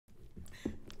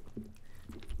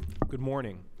Good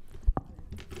morning.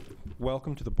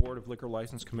 Welcome to the Board of Liquor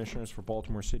License Commissioners for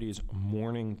Baltimore City's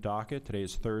morning docket. Today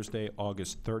is Thursday,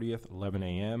 August 30th, 11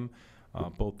 a.m.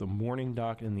 Both the morning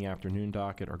docket and the afternoon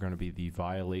docket are going to be the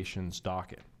violations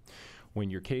docket. When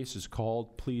your case is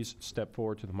called, please step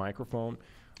forward to the microphone.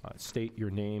 State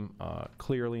your name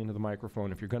clearly into the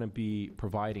microphone. If you're going to be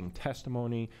providing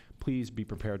testimony, please be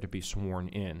prepared to be sworn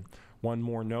in. One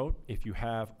more note, if you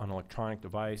have an electronic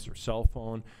device or cell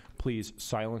phone, please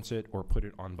silence it or put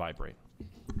it on vibrate.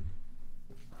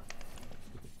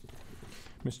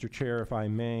 Mr. Chair, if I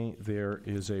may, there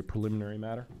is a preliminary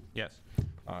matter. Yes.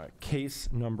 Case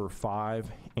number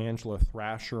 5, Angela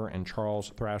Thrasher and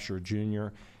Charles Thrasher Jr.,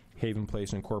 Haven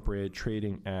Place Incorporated,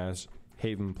 trading as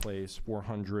Haven Place,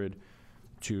 400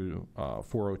 to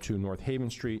 402 North Haven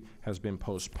Street, has been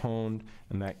postponed,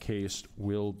 and that case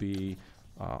will be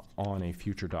on a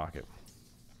future docket.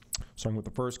 Starting with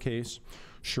the first case,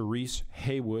 Sharice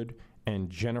Haywood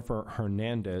and Jennifer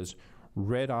Hernandez,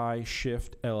 Red Eye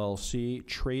Shift LLC,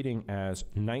 trading as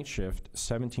Night Shift,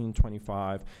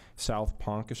 1725 South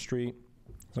Ponca Street.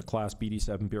 It's a Class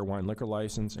BD7 beer wine liquor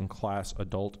license and Class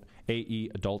Adult AE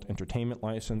Adult Entertainment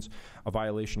license, a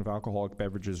violation of Alcoholic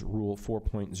Beverages Rule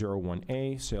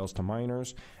 4.01A, sales to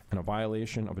minors, and a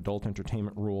violation of Adult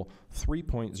Entertainment Rule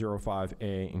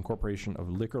 3.05A, incorporation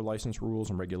of liquor license rules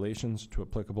and regulations to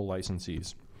applicable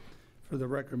licensees. For the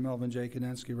record, Melvin J.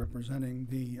 Konensky representing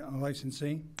the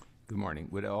licensee. Good morning.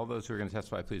 Would all those who are going to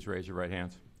testify please raise your right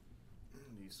hands? Do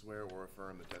you swear or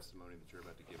affirm the testimony that you're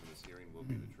about to give in this hearing will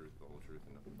be the truth, the whole truth,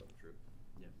 and nothing but the truth?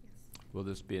 Yes. Will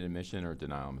this be an admission or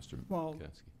denial, Mr. Well,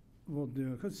 Konensky? we'll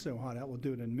do, because it's so hot out, we'll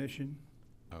do an admission.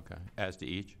 Okay. As to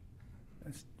each?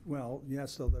 Well,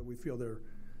 yes, so that we feel they're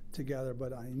together,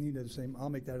 but I need to say, I'll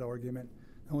make that argument.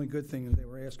 The only good thing is they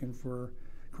were asking for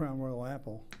Crown Royal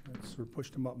Apple. That sort of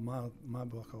pushed them up in my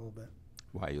book a little bit.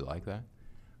 Why you like that?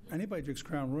 Anybody drinks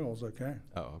Crown Royals, okay?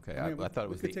 Oh, okay. I mean, I thought it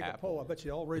was we could the take apple. a poll. I bet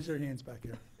you all raise their hands back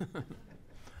here.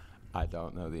 I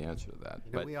don't know the answer to that.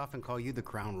 You know, we often call you the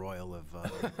Crown Royal of...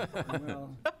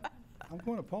 Well, I'm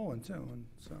going to Poland, too, and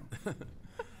so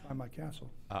find my castle.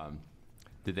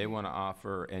 Did they want to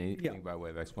offer anything by way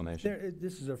of explanation?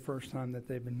 This is the first time that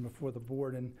they've been before the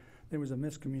board, and there was a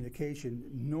miscommunication.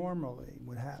 Normally,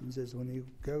 what happens is when you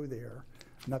go there,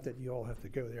 not that you all have to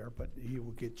go there, but you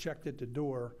will get checked at the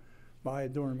door by a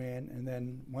doorman, and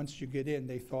then once you get in,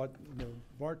 they thought the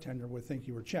bartender would think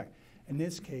you were checked. In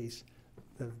this case,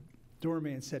 the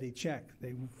doorman said he checked.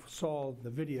 They saw the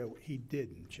video, he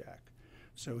didn't check.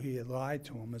 So he had lied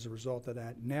to them as a result of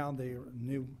that. Now their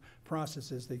new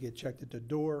process is they get checked at the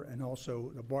door, and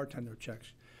also the bartender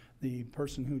checks. The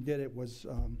person who did it was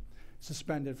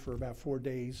suspended for about 4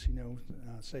 days. You know,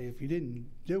 say if you didn't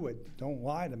do it, don't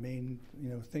lie to me and, you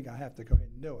know, think I have to go ahead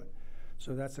and do it.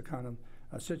 So that's the kind of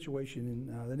situation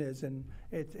that is, and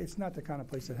it's not the kind of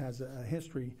place that has a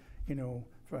history, you know,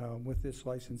 with this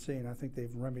licensee, and I think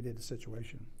they've remedied the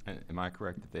situation. And am I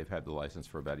correct that they've had the license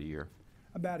for about a year?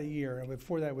 About a year, and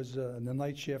before that was the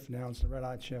night shift. Now it's the red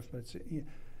eye shift. But it's, the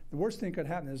worst thing could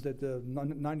happen is that the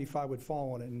 95 would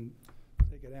fall on it and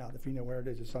take it out. If you know where it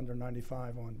is, it's under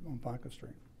 95 on Ponca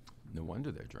Street. No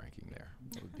wonder they're drinking there.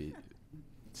 It would be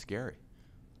scary.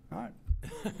 All right.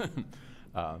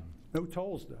 No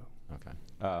tolls though. Okay.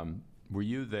 Were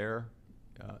you there,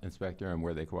 Inspector, and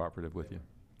were they cooperative with you?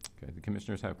 Okay. The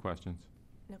commissioners have questions?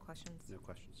 No questions. No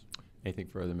questions. Anything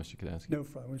further, Mr. Konensky? No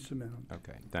further. We submit them.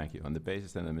 Okay. Thank you. On the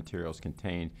basis of the materials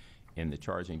contained in the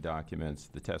charging documents,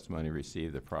 the testimony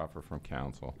received, the proffer from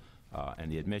counsel,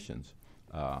 and the admissions,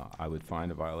 I would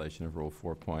find a violation of Rule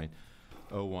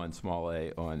 4.01 small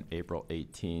a on April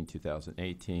 18,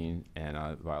 2018, and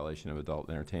a violation of Adult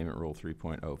Entertainment Rule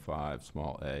 3.05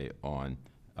 small a on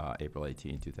April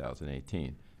 18,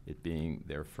 2018. It being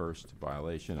their first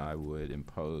violation, I would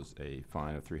impose a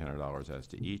fine of $300 as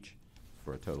to each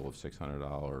for a total of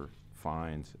 $600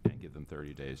 fines and give them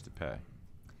 30 days to pay.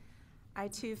 I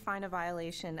too find a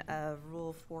violation of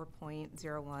Rule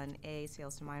 4.01A,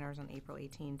 sales to minors, on April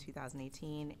 18,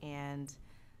 2018, and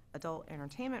Adult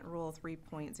Entertainment Rule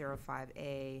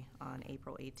 3.05A on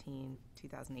April 18,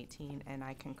 2018, and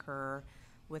I concur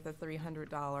with a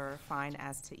 $300 fine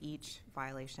as to each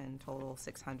violation, total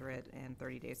 $600 and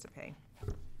 30 days to pay.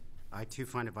 I too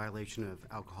find a violation of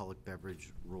Alcoholic Beverage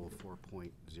Rule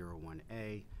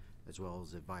 4.01A, as well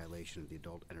as a violation of the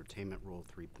Adult Entertainment Rule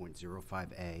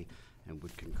 3.05A, and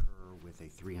would concur with a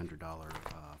 $300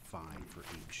 fine for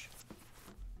each.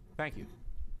 Thank you.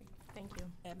 Thank you.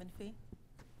 Admin fee?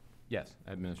 Yes,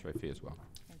 administrative fee as well.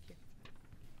 Thank you.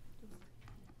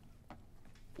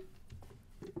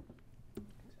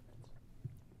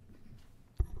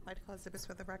 I'd like to call exhibits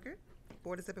for the record.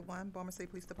 Board Exhibit 1, Baltimore City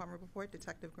Police Department Report,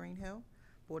 Detective Greenhill.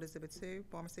 Board Exhibit 2,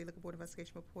 Baltimore City Liquor Board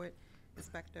Investigation Report,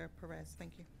 Inspector Perez.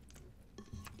 Thank you.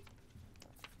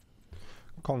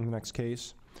 Calling the next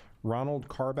case, Ronald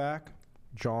Carback,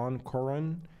 John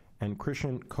Corrin, and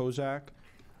Christian Kozak,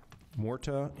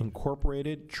 Morta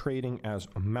Incorporated, trading as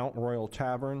Mount Royal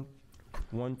Tavern,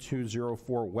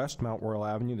 1204 West Mount Royal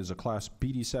Avenue. There's a Class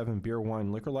BD7 beer,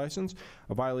 wine, liquor license,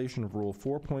 a violation of Rule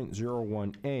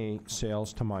 4.01A,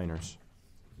 sales to minors.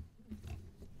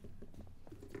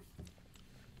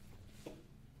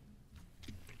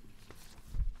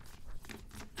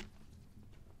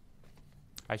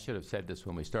 I should have said this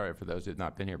when we started, for those who have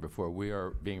not been here before. We are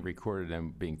being recorded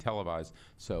and being televised,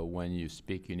 so when you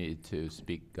speak, you need to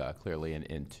speak clearly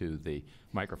into the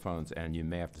microphones, and you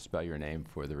may have to spell your name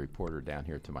for the reporter down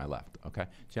here to my left, okay?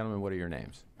 Gentlemen, what are your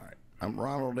names? All right. I'm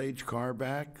Ronald H.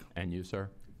 Carback. And you, sir?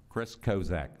 Chris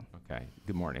Kozak. Okay,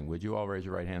 good morning. Would you all raise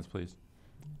your right hands, please?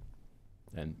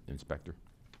 And Inspector?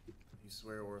 You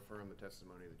swear or affirm the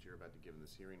testimony that you're about to give in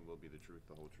this hearing will be the truth,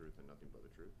 the whole truth, and nothing but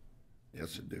the truth?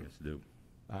 Yes, I do. Yes, I do.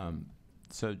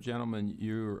 So, gentlemen,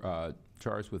 you're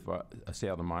charged with a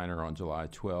sale to minor on July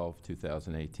 12,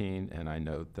 2018, and I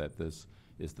note that this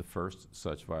is the first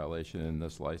such violation, and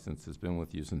this license has been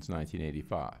with you since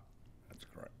 1985. That's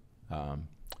correct.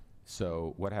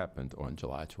 So, what happened on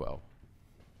July 12?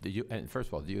 Did you? And first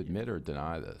of all, do you admit or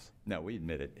deny this? No, we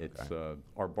admit it. It's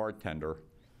our bartender,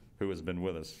 who has been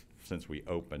with us since we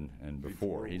opened and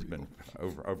before. He's been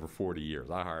over 40 years.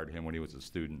 I hired him when he was a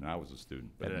student, and I was a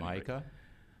student. But At anyway, Micah?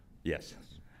 Yes.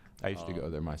 I used to go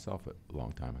there myself a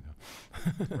long time ago.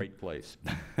 Great place.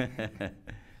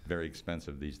 Very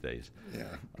expensive these days.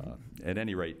 Yeah. At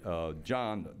any rate,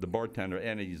 John, the bartender,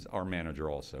 and he's our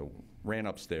manager also, ran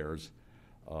upstairs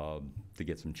to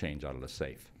get some change out of the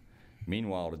safe.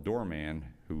 Meanwhile, the doorman,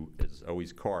 who is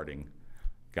always carding,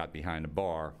 got behind the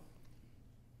bar.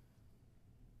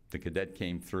 The cadet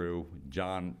came through.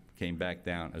 John came back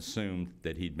down, assumed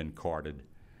that he'd been carded,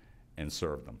 and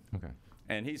served them. Okay.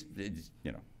 And he's,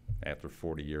 you know, after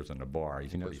 40 years in the bar,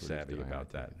 he's He knows pretty what he's savvy doing, about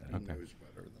I that. He Okay. knows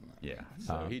better than that. Yeah,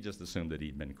 so he just assumed that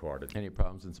he'd been carded. Any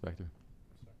problems, Inspector?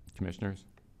 Commissioners?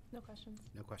 No questions.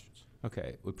 No questions.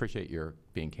 Okay, we appreciate your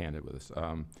being candid with us.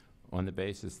 On the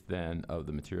basis then of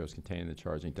the materials contained in the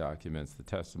charging documents, the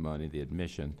testimony, the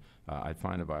admission, I'd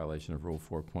find a violation of Rule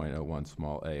 4.01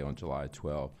 small a on July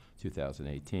 12,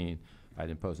 2018. I'd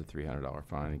impose a $300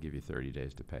 fine and give you 30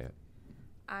 days to pay it.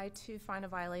 I, too, find a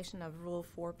violation of Rule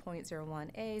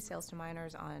 4.01A, sales to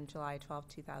minors, on July 12,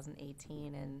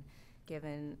 2018, and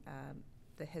given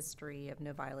the history of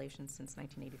no violations since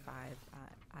 1985,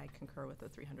 I concur with a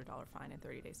 $300 fine and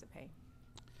 30 days to pay.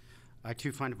 I,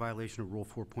 too, find a violation of Rule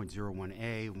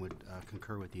 4.01A and would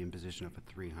concur with the imposition of a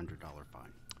 $300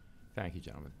 fine. Thank you,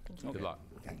 gentlemen. Thank you. Good luck.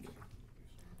 Thank you.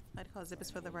 I'd like to call exhibits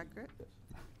for the record.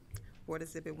 Board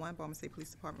Exhibit 1, Baltimore City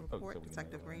Police Department Report,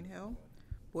 Detective Greenhill.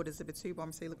 Board Exhibit 2,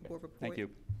 Baltimore City Liquor Board Report. Thank you.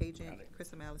 Agent Chris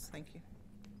Amalis. Thank you.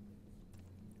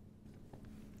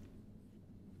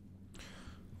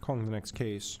 Calling the next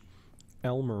case,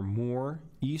 Elmer Moore,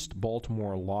 East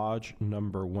Baltimore Lodge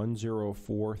Number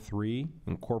 1043,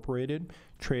 Incorporated,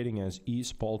 trading as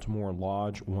East Baltimore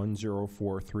Lodge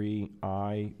 1043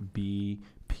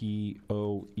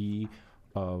 IBPOE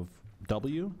of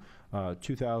W,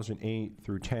 2008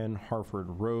 through 10 Harford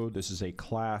Road. This is a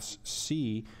Class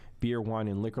C beer, wine,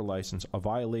 and liquor license, a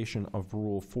violation of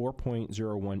Rule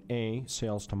 4.01A,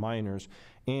 sales to minors,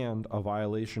 and a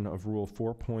violation of Rule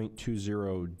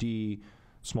 4.20D,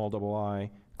 small I,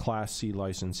 Class C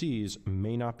licensees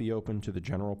may not be open to the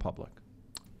general public.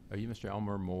 Are you Mr.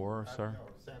 Elmer Moore, sir? No,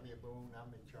 Samuel Boone,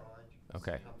 I'm in charge.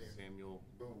 Okay. Samuel,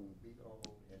 Boone,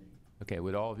 B-O-N-E. Okay,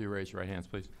 would all of you raise your right hands,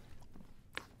 please?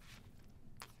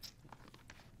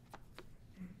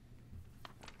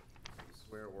 you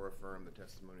swear or affirm the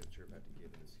testimony that you're about to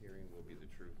give in this hearing will be the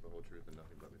truth, the whole truth, and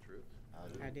nothing but the truth?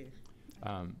 I do.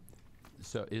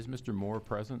 So is Mr. Moore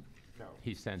present? No.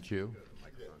 He sent you?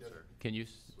 Microphone, sir. Can you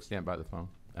stand by the phone?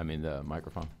 I mean, the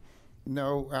microphone?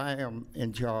 No, I am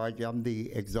in charge. I'm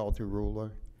the exalted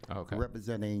ruler Okay.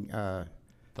 representing The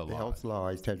the lodge. Health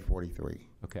Lodge 1043.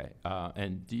 Okay.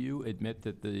 And do you admit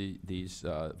that these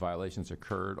violations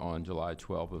occurred on July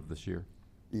 12 of this year?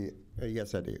 Yeah,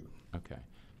 yes, I do. Okay.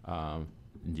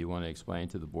 Do you want to explain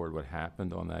to the board what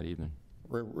happened on that evening?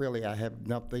 Really, I have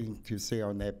nothing to say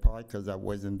on that part because I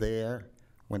wasn't there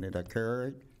when it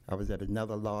occurred. I was at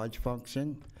another lodge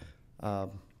function.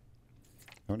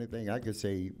 Only thing I could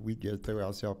say, we just threw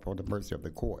ourselves on the mercy of the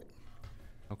court.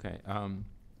 Okay.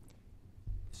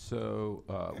 So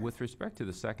with respect to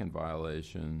the second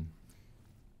violation,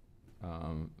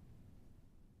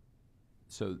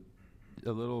 So,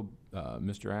 a little,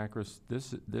 Mr. Akris,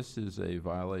 this is a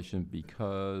violation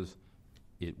because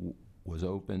it was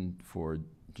open for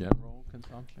general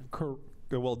consumption?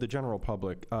 Well, the general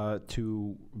public,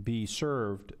 to be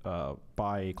served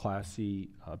by a Class C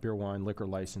beer, wine, liquor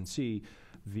licensee,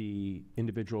 the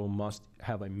individual must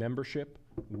have a membership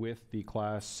with the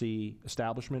Class C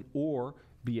establishment or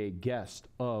be a guest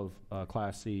of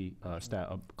Class C, a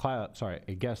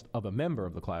guest of a member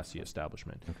of the Class C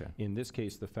establishment. Okay. In this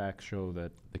case, the facts show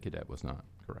that The cadet was not,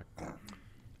 correct?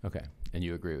 Okay, and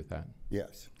you agree with that?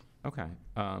 Yes. Okay.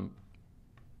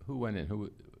 Who went in?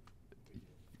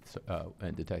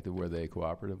 And Detective, were they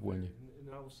cooperative when you? And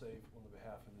I will say, on the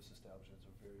behalf of this establishment, it's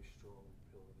a very strong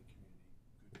pillar of the community.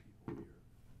 Good people here,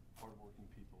 hardworking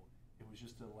people. It was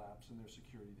just a lapse in their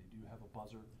security. They do have a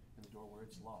buzzer in the door where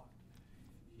it's locked.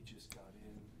 He just got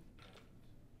in, and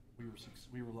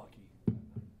we were lucky.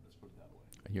 Let's put it that way.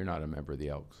 You're not a member of the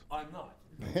Elks. I'm not.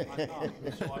 I'm not.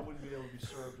 So I wouldn't be able to be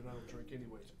served, and I don't drink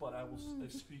anyways. But I will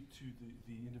speak to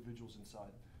the individuals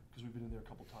inside because we've been in there a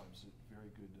couple times. It's a very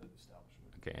good establishment.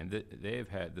 Okay, and they have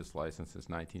had this license since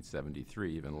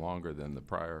 1973, even longer than the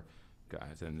prior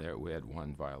guys. And there we had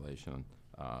one violation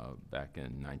back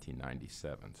in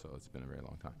 1997, so it's been a very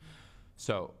long time.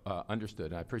 So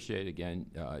understood. I appreciate again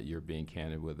your being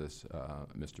candid with us,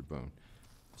 Mr. Boone.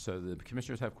 So the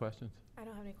commissioners have questions? I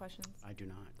don't have any questions. I do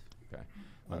not. Okay.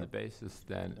 On the basis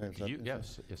then,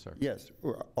 yes, sir. Yes,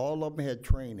 all of them had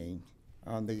training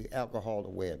on the alcohol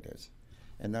awareness.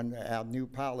 And under our new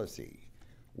policy,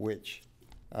 which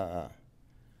the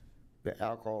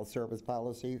alcohol service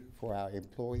policy for our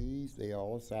employees, they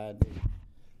all signed it,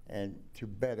 and to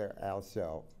better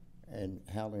ourselves and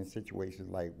handling situations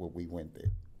like what we went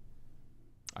through.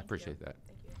 I appreciate that.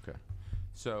 Thank you. Okay.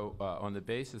 So on the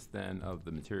basis then of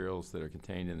the materials that are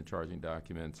contained in the charging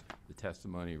documents, the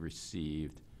testimony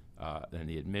received, and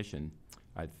the admissions,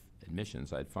 I'd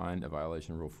find a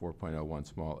violation of Rule 4.01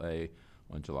 small a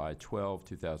on July 12,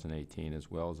 2018,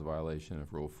 as well as a violation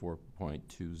of Rule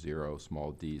 4.20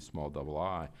 small d small double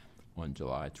I on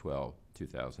July 12,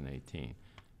 2018.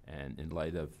 And in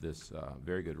light of this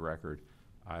very good record,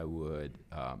 I would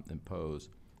impose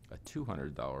a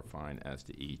 $200 fine as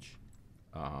to each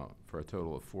for a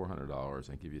total of $400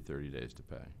 and give you 30 days to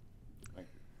pay.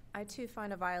 I too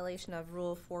find a violation of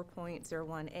Rule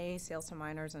 4.01A, sales to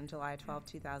minors on July 12,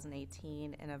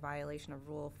 2018, and a violation of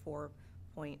Rule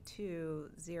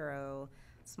 4.20,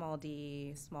 small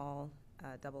d, small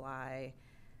double I,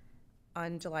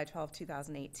 on July 12,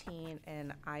 2018,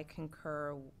 and I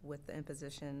concur with the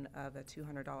imposition of a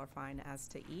 $200 fine as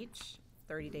to each,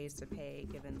 30 days to pay,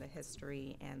 given the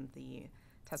history and the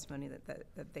testimony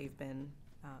that they've been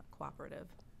cooperative.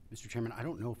 Mr. Chairman, I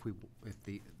don't know if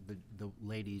the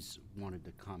ladies wanted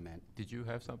to comment. Did you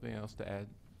have something else to add,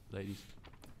 ladies?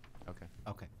 Okay.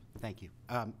 Okay, thank you.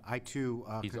 I too.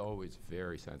 He's always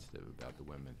very sensitive about the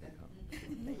women who come.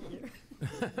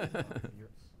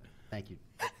 Thank you.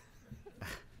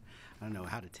 I don't know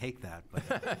how to take that, but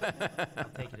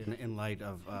I'll take it in light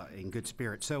of, in good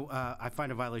spirit. So I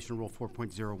find a violation of Rule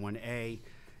 4.01A,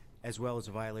 as well as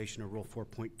a violation of Rule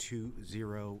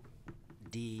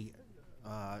 4.20D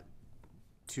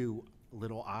to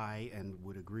little I, and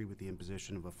would agree with the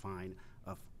imposition of a fine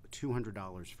of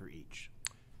 $200 for each.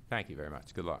 Thank you very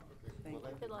much. Good luck. Thank you.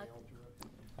 Good luck.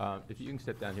 If you can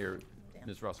step down here,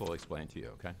 Ms. Russell will explain to you,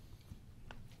 okay? I'd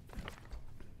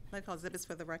like to call exhibits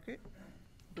for the record.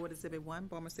 Board Exhibit 1,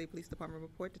 Baltimore City Police Department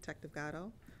Report, Detective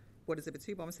Gatto. Board Exhibit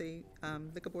 2, Baltimore City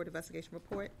Liquor Board Investigation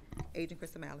Report, Agent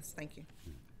Krista Malice. Thank you.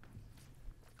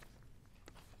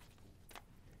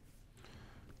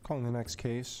 Calling the next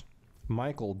case,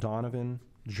 Michael Donovan,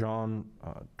 John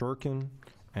Durkin,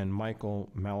 and Michael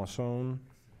Malasone,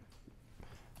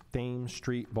 Thames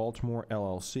Street, Baltimore,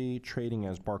 LLC, trading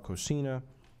as Barcosina,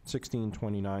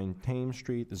 1629 Thames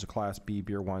Street. This is a Class B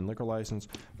beer, wine, liquor license.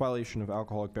 Violation of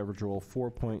alcoholic beverage rule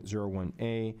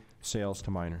 4.01A, sales to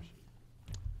minors.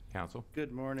 Counsel?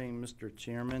 Good morning, Mr.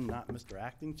 Chairman, not Mr.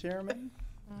 Acting Chairman,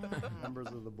 members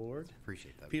of the board.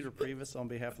 Appreciate that. Peter Previs on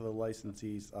behalf of the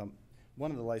licensees. One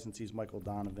of the licensees, Michael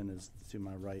Donovan, is to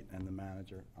my right, and the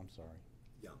manager, I'm sorry.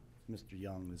 Young. Mr.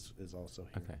 Young is also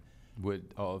here. Okay.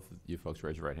 Would all of you folks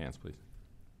raise your right hands, please?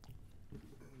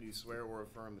 Do you swear or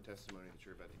affirm the testimony that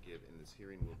you're about to give in this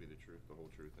hearing will be the truth, the whole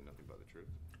truth, and nothing but the truth?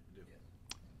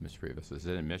 Mr. Previs, is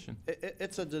it admission?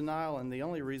 It's a denial, and the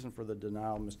only reason for the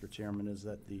denial, Mr. Chairman, is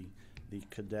that the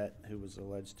cadet who was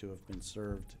alleged to have been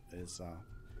served is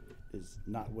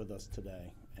not with us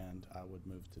today, and I would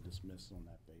move to dismiss on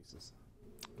that basis.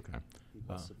 Okay. He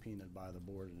was subpoenaed by the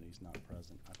board, and he's not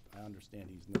present. I understand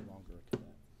he's no longer a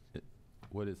cadet.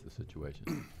 What is the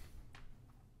situation?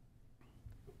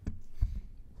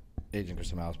 Agent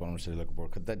Chris Malice, Baltimore City Liquor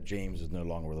Board. Cadet James is no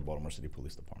longer with the Baltimore City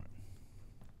Police Department.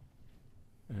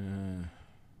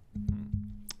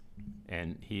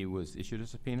 And he was issued a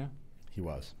subpoena? He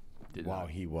was. Did while not.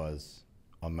 he was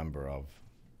a member of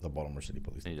the Baltimore City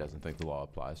Police And he Department. doesn't think the law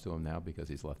applies to him now because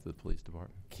he's left the police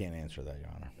department? Can't answer that, Your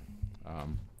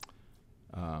Honor.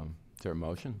 Is there a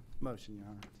motion? Motion, Your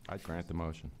Honor. I'd grant the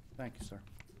motion. Thank you, sir.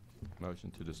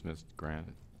 Motion to dismiss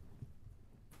granted.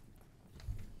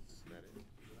 Is that it?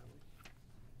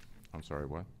 I'm sorry,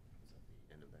 what?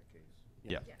 End of that case.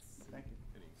 Yeah. Yes. Thank you.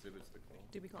 Any exhibits to call?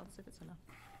 Did we call the exhibits or no?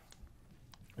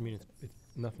 I mean,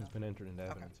 nothing's been entered into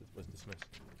evidence. It was dismissed.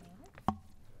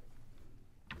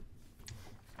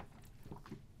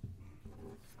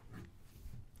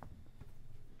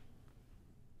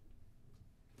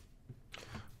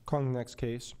 Calling the next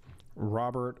case,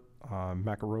 Robert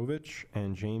Makarovich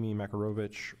and Jamie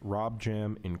Makarovich, Rob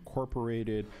Jam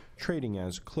Incorporated, trading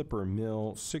as Clipper Mill,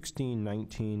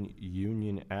 1619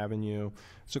 Union Avenue.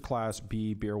 It's a Class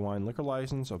B beer wine liquor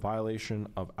license, a violation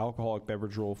of alcoholic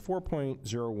beverage rule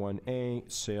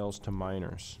 4.01A, sales to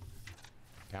minors.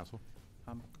 Counsel?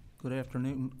 Good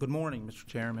afternoon, good morning, Mr.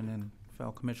 Chairman and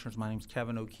fellow commissioners. My name is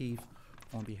Kevin O'Keefe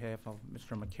on behalf of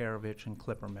Mr. Makarovich and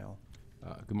Clipper Mill.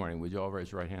 Good morning. Would you all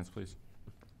raise your right hands, please?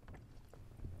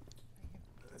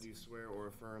 Do you swear or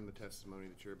affirm the testimony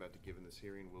that you're about to give in this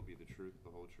hearing will be the truth, the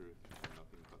whole truth, and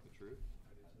nothing but the truth?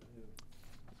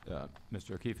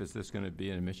 Mr. O'Keefe, is this going to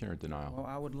be an admission or denial? Well,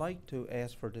 I would like to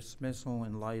ask for dismissal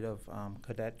in light of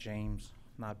Cadet James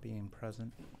not being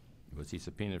present. Was he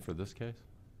subpoenaed for this case?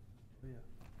 Yeah.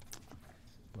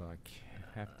 Well, I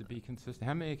have to be consistent.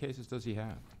 How many cases does he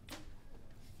have?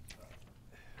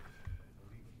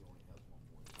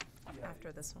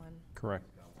 After this one. Correct.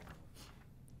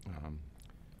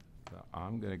 So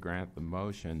I'm going to grant the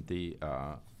motion.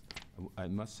 I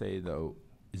must say, though,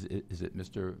 is it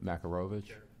Mr.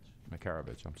 Makarovich?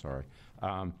 Makarovich, I'm sorry.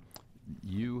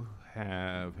 You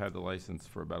have had the license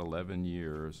for about 11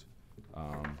 years,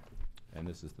 and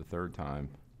this is the third time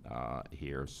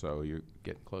here, so you're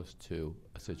getting close to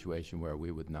a situation where we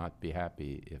would not be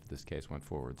happy if this case went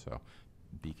forward, so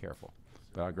be careful.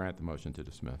 But I'll grant the motion to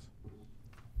dismiss.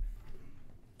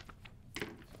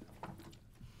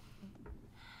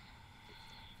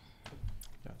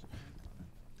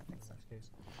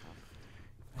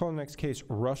 Calling the next case,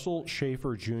 Russell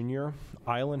Schaefer Jr.,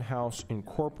 Island House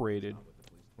Incorporated,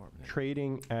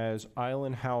 trading as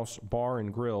Island House Bar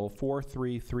and Grill,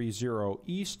 4330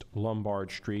 East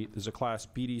Lombard Street. This is a Class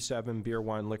BD7 beer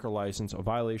wine liquor license, a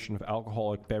violation of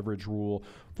alcoholic beverage rule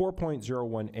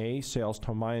 4.01A, sales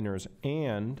to minors,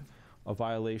 and a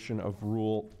violation of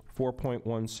rule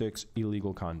 4.16,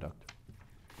 illegal conduct.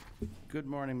 Good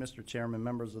morning, Mr. Chairman,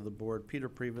 members of the board. Peter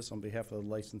Previs on behalf of the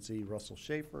licensee Russell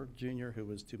Schaefer Jr.,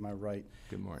 who is to my right.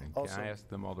 Good morning. Also- Can I ask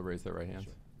them all to raise their right hands?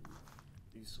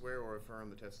 Do you swear or affirm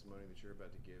the testimony that you're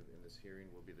about to give in this hearing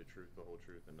will be the truth, the whole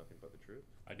truth, and nothing but the truth?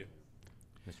 I do.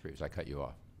 Mr. Reeves, I cut you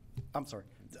off. I'm sorry.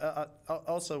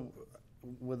 Also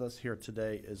with us here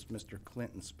today is Mr.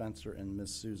 Clinton Spencer and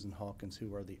Ms. Susan Hawkins,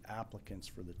 who are the applicants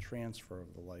for the transfer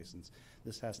of the license.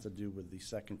 This has to do with the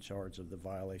second charge of the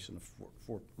violation of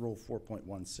Rule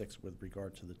 4.16 with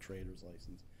regard to the trader's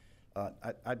license.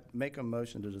 I'd make a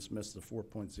motion to dismiss the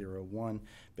 4.01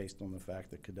 based on the fact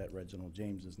that Cadet Reginald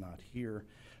James is not here.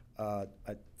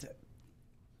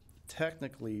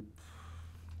 Technically,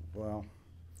 well,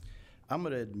 I'm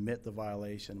going to admit the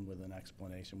violation with an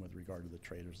explanation with regard to the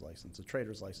trader's license. The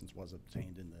trader's license was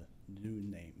obtained in the new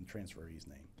name, transferee's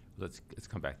name. Let's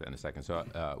come back to that in a second. So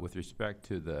with respect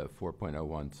to the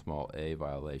 4.01 small a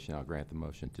violation, I'll grant the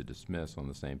motion to dismiss on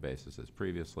the same basis as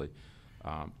previously.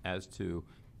 As to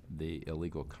the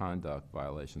illegal conduct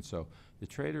violation, so the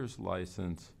trader's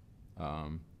license If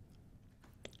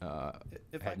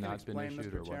I had can not been explain,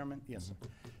 issued or Mr. what? Chairman? Yes.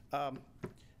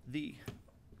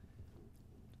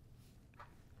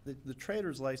 The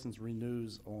trader's license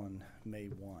renews on May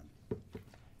 1.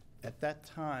 At that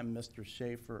time, Mr.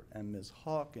 Schaefer and Ms.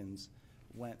 Hawkins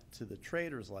went to the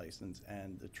trader's license,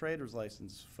 and the trader's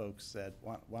license folks said,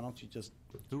 why don't you just...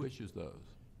 Who issues those?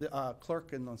 The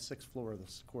clerk on the 6th floor of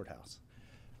the courthouse.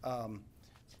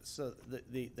 So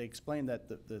they explained that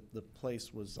the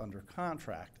place was under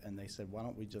contract, and they said, why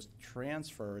don't we just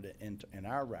transfer it in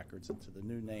our records into the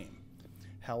new name?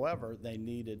 However, they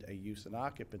needed a use and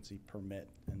occupancy permit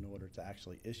in order to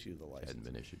actually issue the license. It hadn't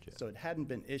been issued yet. So it hadn't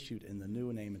been issued in the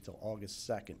new name until August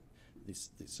 2nd.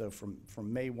 So from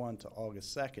May 1 to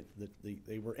August 2nd,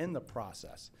 they were in the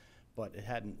process, but it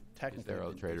hadn't technically Is there a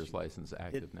been trader's issued. license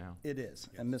active now? It is,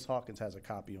 and Ms. Hawkins has a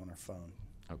copy on her phone.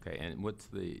 Okay, and what's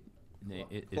the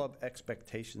Club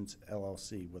Expectations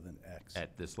LLC with an X.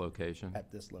 At this location?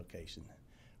 At this location.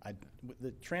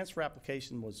 The transfer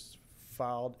application was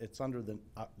filed, it's under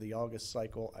the August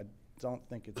cycle. I don't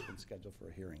think it's been scheduled for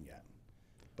a hearing yet,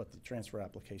 but the transfer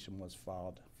application was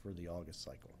filed for the August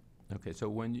cycle. Okay, so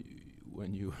when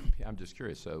you, I'm just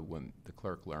curious, so when the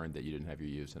clerk learned that you didn't have your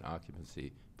use and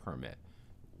occupancy permit,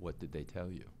 what did they tell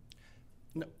you?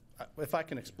 No, if I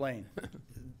can explain.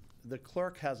 The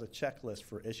clerk has a checklist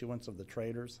for issuance of the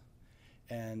traders,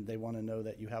 and they want to know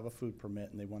that you have a food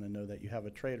permit, and they want to know that you have a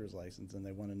trader's license, and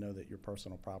they want to know that your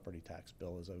personal property tax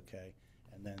bill is okay.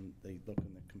 And then they look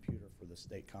in the computer for the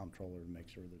state comptroller to make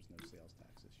sure there's no sales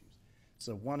tax issues.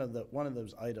 So one of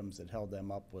those items that held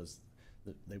them up was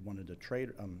that they wanted a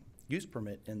trader use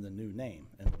permit in the new name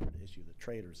in order to issue the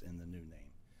traders in the new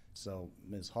name. So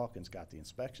Ms. Hawkins got the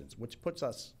inspections, which puts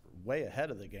us way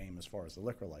ahead of the game as far as the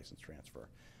liquor license transfer.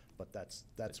 But that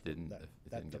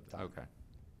took time. Okay.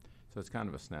 So it's kind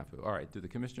of a snafu. All right, do the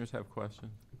commissioners have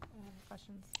questions?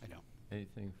 Questions? I don't.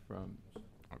 Anything from,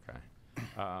 okay.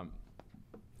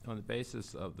 On the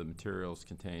basis of the materials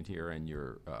contained here and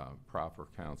your proffer,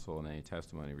 counsel, and any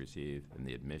testimony received in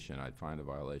the admission, I'd find a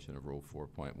violation of Rule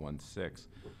 4.16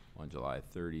 on July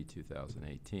 30,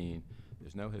 2018.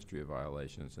 There's no history of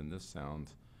violations, and this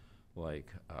sounds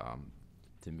like,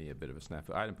 to me, a bit of a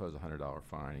snafu. I'd impose a $100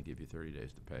 fine and give you 30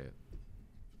 days to pay it.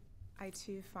 I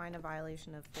too find a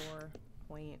violation of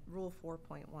Rule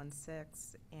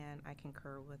 4.16, and I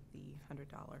concur with the $100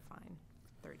 fine,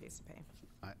 30 days to pay.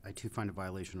 I too find a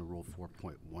violation of Rule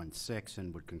 4.16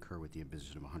 and would concur with the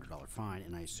imposition of a $100 fine,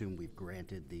 and I assume we've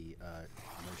granted the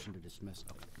motion to dismiss.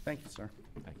 Okay. Thank you, sir.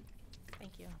 Thank you.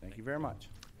 Thank you. Thank you very much.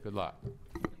 Good luck with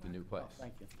the new place.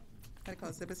 Thank you. Medical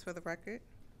exhibits for the record.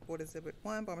 Board Exhibit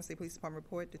 1, Baltimore City Police Department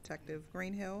Report, Detective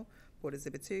Greenhill. Board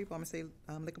Exhibit 2, Baltimore City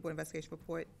Liquor Board Investigation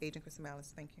Report, Agent Chris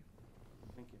Malice. Thank you.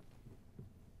 Thank you.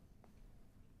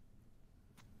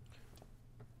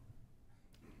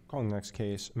 Calling the next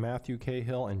case, Matthew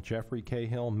Cahill and Jeffrey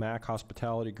Cahill, Mac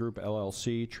Hospitality Group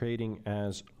LLC, trading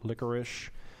as Licorice,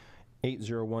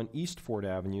 801 East Ford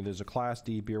Avenue. There's a Class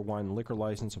D beer, wine, and liquor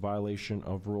license, a violation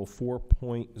of Rule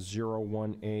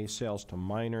 4.01A, sales to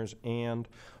minors, and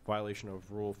violation of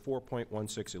Rule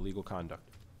 4.16, illegal conduct.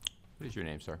 What is your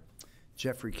name, sir?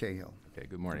 Jeffrey Cahill. Okay,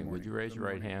 good morning. Would you raise your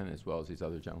right hand as well as these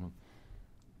other gentlemen?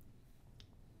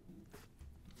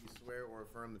 You swear or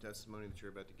affirm the testimony that you're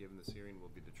about to give in this hearing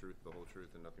will be the truth, the whole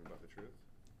truth, and nothing but the truth?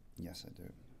 Yes, I do.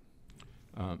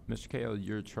 Mr. Cahill,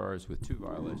 you're charged with 2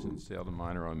 violations, sale to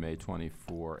minor on May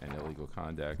 24 and illegal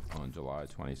conduct on July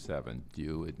 27. Do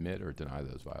you admit or deny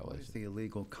those What is violations? the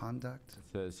illegal conduct? It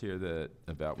says here that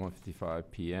about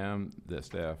 1:55 p.m., the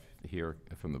staff here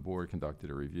from the board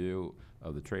conducted a review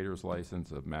of the trader's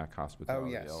license of Mac Oh,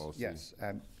 Hospitality yes, LLC. yes,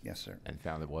 yes, sir. And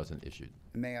found it wasn't issued.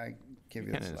 May I give you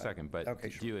You can this? in a second, but Okay,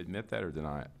 do sure. you admit that or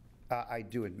deny it? I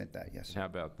do admit that, yes, And sir. how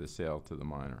about the sale to the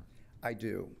minor? I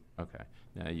do. Okay.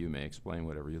 Now you may explain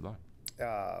whatever you like.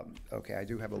 Okay, I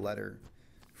do have a letter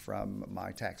from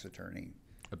my tax attorney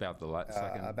About the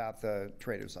second? about the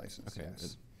trader's license, Okay,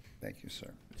 yes. Thank you,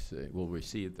 sir. Let's see, we'll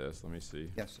receive this. Let me see.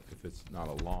 Yes, sir. If it's not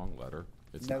a long letter.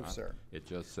 It's No, not. sir. It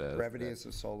just says. Brevity that is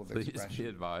the soul of Please be expression.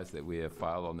 advised that we have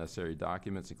filed all necessary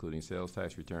documents, including sales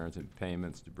tax returns and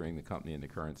payments, to bring the company into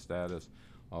current status.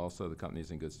 Also, the company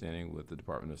is in good standing with the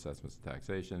Department of Assessments and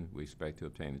Taxation. We expect to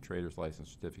obtain the trader's license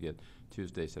certificate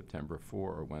Tuesday, September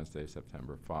 4 or Wednesday,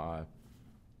 September 5.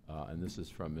 And this is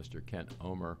from Mr. Kent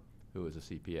Omer, who is a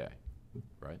CPA,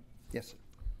 right? Yes,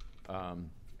 sir.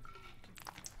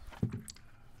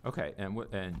 Okay,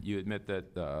 and you admit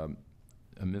that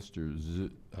Mr.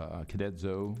 Cadet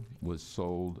Zoe was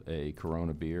sold a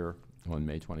Corona beer on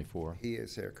May 24? He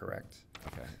is there, correct.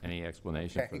 Okay. Any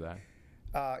explanation for Okay.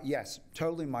 that? Yes,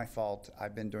 totally my fault.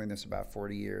 I've been doing this about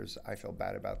 40 years. I feel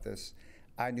bad about this.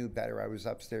 I knew better. I was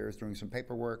upstairs doing some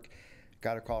paperwork,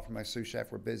 got a call from my sous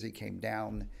chef, we're busy, came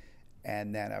down,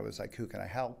 and then I was like, who can I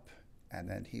help? And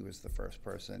then he was the first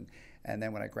person. And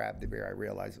then when I grabbed the beer, I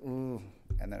realized, ooh,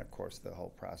 and then of course the whole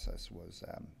process was.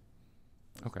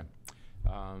 Okay.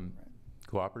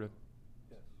 Cooperative?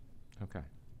 Yes. Okay.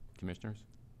 Commissioners?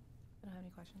 I don't have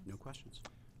any questions. No questions.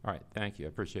 All right, thank you. I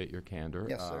appreciate your candor.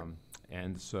 Yes, sir.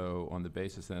 And so on the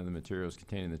basis then of the materials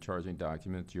containing the charging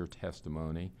documents, your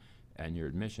testimony, and your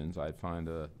admissions, I'd find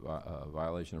a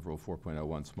violation of Rule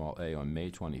 4.01 small a on May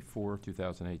 24,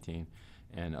 2018,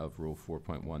 and of Rule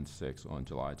 4.16 on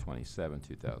July 27,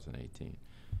 2018.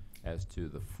 As to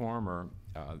the former,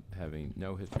 having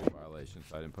no history of violations,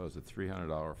 I'd impose a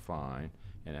 $300 fine,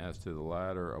 and as to the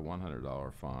latter, a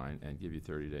 $100 fine, and give you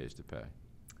 30 days to pay.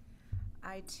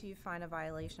 I too find a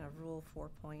violation of Rule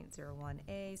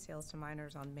 4.01A, sales to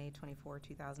minors on May 24,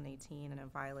 2018, and a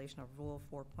violation of Rule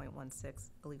 4.16,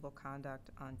 illegal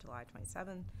conduct on July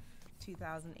 27,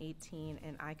 2018,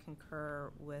 and I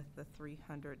concur with the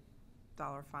 $300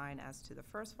 fine as to the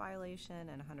first violation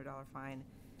and a $100 fine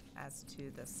as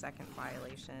to the second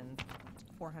violation,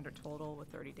 $400 total with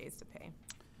 30 days to pay.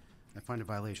 I find a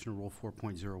violation of Rule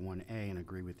 4.01A and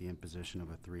agree with the imposition of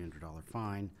a $300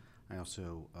 fine. I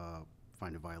also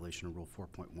find a violation of Rule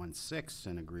 4.16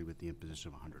 and agree with the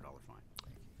imposition of a $100 fine.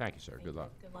 Thank you, sir. Good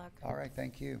luck. Good luck. All right,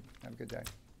 thank you. Have a good day.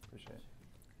 Appreciate it.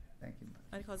 Thank you.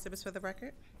 I call exhibits for the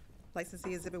record.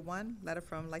 Licensee Exhibit 1, letter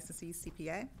from licensee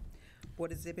CPA.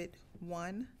 Board Exhibit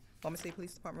 1, Baltimore City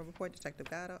Police Department report, Detective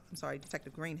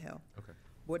Greenhill. Okay.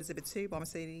 Board Exhibit 2, Baltimore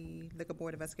City Liquor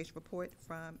Board investigation report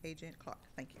from Agent Clark.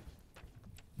 Thank you.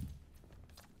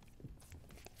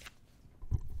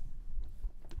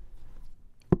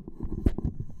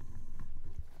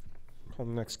 Call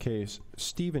the next case,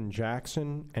 Stephen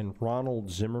Jackson and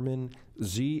Ronald Zimmerman,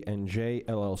 Z&J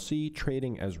LLC,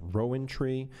 trading as Rowan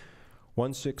Tree,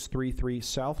 1633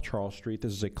 South Charles Street.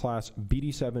 This is a Class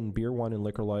BD7 beer, wine, and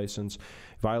liquor license,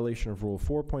 violation of Rule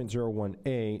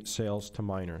 4.01A, sales to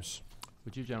minors.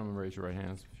 Would you gentlemen raise your right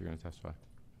hands if you're going to testify?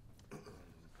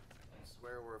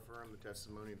 Swear or affirm the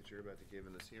testimony that you're about to give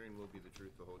in this hearing will be the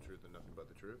truth, the whole truth, and nothing but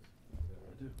the truth?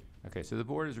 Okay, so the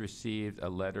board has received a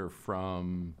letter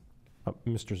from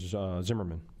Mr.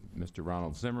 Zimmerman. Mr.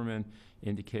 Ronald Zimmerman,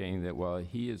 indicating that while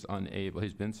he is unable,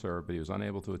 he's been served, but he was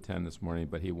unable to attend this morning,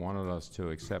 but he wanted us to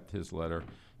accept his letter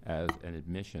as an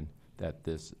admission that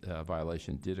this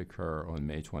violation did occur on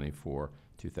May 24,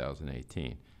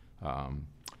 2018.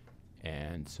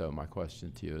 And so my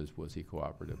question to you is, was he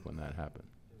cooperative when that happened?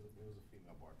 It was a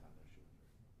female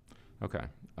bartender.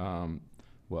 Okay.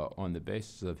 Well, on the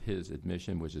basis of his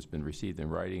admission, which has been received in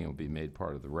writing and will be made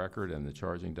part of the record and the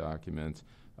charging documents,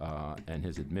 and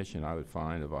his admission, I would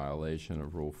find a violation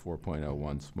of Rule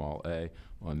 4.01 small a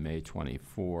on May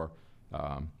 24,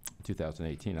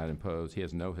 2018. I'd impose, he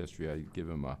has no history, I'd give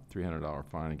him a $300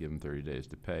 fine and give him 30 days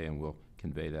to pay, and we'll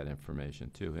convey that information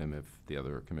to him if the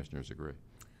other commissioners agree.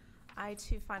 I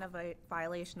too find a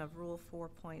violation of Rule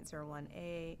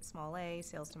 4.01A, small a,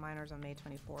 sales to minors on May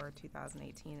 24,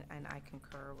 2018, and I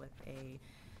concur with a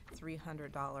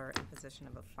 $300 imposition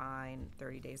of a fine,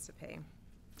 30 days to pay.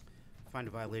 Find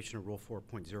a violation of Rule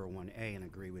 4.01A and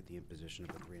agree with the imposition of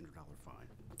a $300 fine.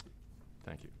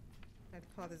 Thank you. I'd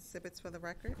call the exhibits for the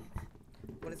record.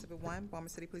 Board Exhibit 1, Baltimore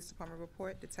City Police Department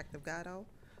report, Detective Gatto.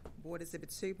 Board Exhibit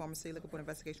 2, Baltimore City Liquor Board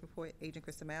investigation report, Agent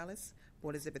Krista Malice.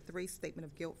 Board Exhibit 3, statement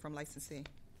of guilt from licensee.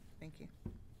 Thank you.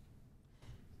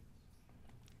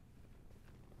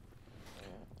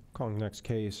 Calling the next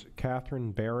case,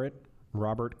 Catherine Barrett,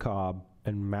 Robert Cobb,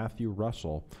 and Matthew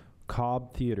Russell,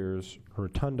 Cobb Theaters,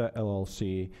 Rotunda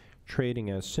LLC, trading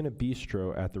as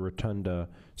Cinebistro at the Rotunda,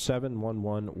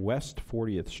 711 West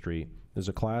 40th Street. There's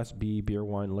a Class B beer,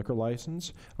 wine, liquor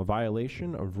license, a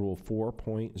violation of Rule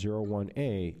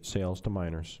 4.01A, sales to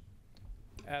minors.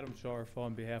 Adam Scharf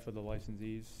on behalf of the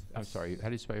licensees. I'm sorry, how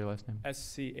do you spell your last name?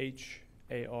 SCHARFF.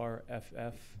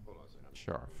 Hold on a second.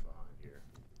 Scharf. Here.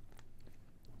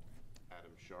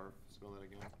 Adam Scharf, spell that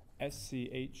again?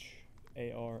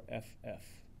 SCHARFF.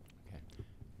 Okay.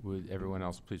 Would everyone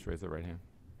else please raise their right hand?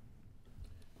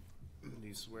 Do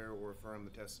you swear or affirm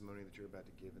the testimony that you're about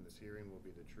to give in this hearing will be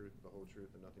the truth, the whole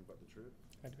truth, and nothing but the truth?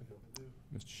 I do.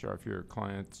 Mr. Scharf, your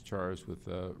client's charged with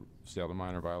sale to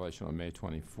minor violation on May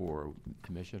 24.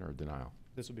 Admission or denial?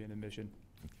 This will be an admission.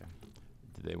 Okay.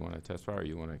 Do they want to testify or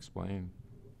you want to explain?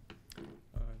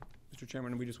 Mr.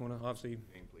 Chairman, we just want to obviously,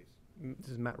 Name, please.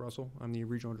 this is Matt Russell. I'm the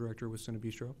regional director with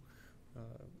Cinebistro.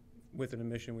 With an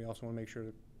admission, we also want to make sure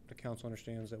that the council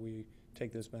understands that we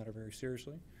take this matter very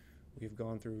seriously. We've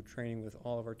gone through training with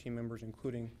all of our team members,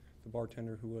 including the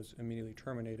bartender who was immediately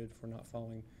terminated for not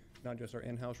following not just our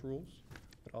in-house rules,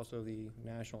 but also the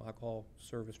national alcohol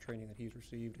service training that he's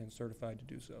received and certified to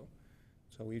do so.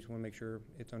 So we just want to make sure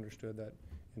it's understood that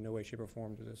in no way, shape, or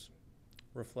form does this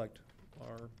reflect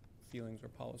our feelings or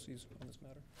policies on this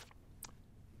matter.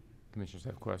 Commissioners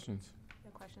have questions?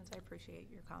 No questions. I appreciate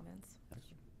your comments.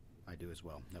 I do as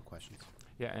well. No questions.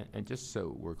 Yeah, and just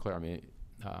so we're clear, I mean,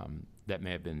 that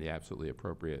may have been the absolutely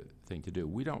appropriate thing to do.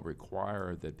 We don't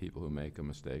require that people who make a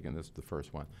mistake, and this is the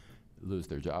first one, lose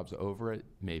their jobs over it.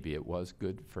 Maybe it was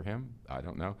good for him. I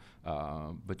don't know.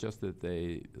 But just that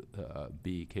they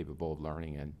be capable of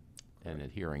learning and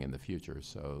adhering in the future.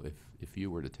 So if you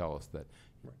were to tell us that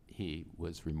he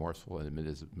was remorseful and admitted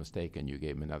his mistake and you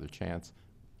gave him another chance,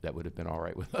 that would have been all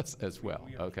right with us as well.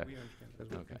 Okay. We understand as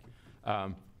well.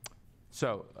 Okay.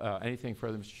 So anything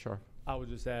further, Mr. Scharf? I would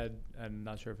just add, I'm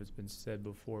not sure if it's been said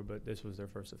before, but this was their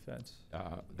first offense.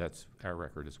 That's our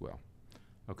record as well.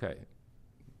 Okay.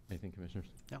 Anything, Commissioners?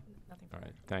 No. Nothing All further.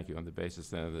 right. Thank you. On the basis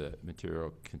then of the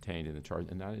material contained in the charge,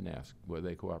 and I didn't ask, were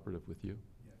they cooperative with you?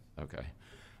 Yes. Okay.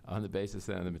 On the basis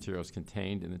then of the materials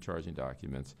contained in the charging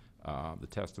documents, the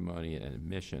testimony and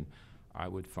admission, I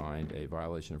would find a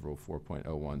violation of Rule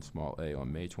 4.01 small a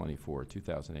on May 24,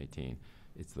 2018.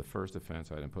 It's the first offense.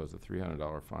 I'd impose a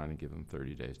 $300 fine and give them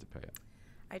 30 days to pay it.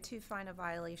 I too find a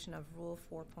violation of Rule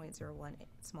 4.01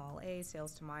 small a,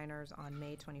 sales to minors on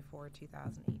May 24,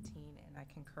 2018, and I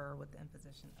concur with the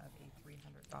imposition of a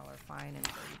 $300 fine and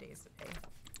 30 days to pay.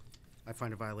 I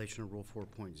find a violation of Rule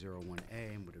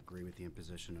 4.01A and would agree with the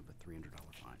imposition of a $300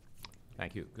 fine.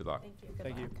 Thank you. Good luck. Thank you. Good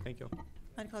Thank you. luck. Thank you.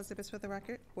 Under call exhibits for the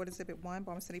record, Board Exhibit 1,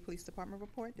 Baltimore City Police Department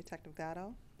Report, Detective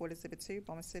Gatto. Board Exhibit 2,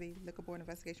 Baltimore City Liquor Board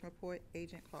Investigation Report,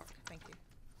 Agent Clark. Thank you.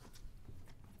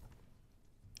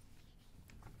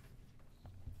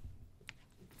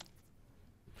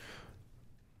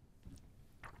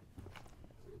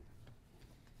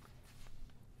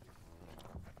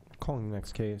 Calling the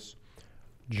next case,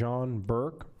 John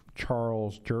Burke,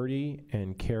 Charles Jurdy,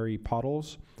 and Carrie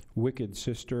Puddles, Wicked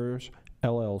Sisters,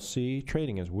 LLC,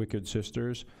 trading as Wicked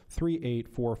Sisters,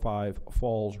 3845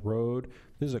 Falls Road.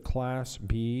 This is a Class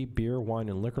B beer, wine,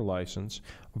 and liquor license.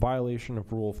 Violation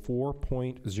of Rule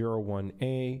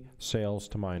 4.01A, sales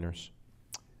to minors.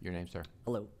 Your name, sir?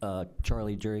 Hello,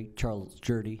 Charles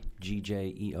Jurdy,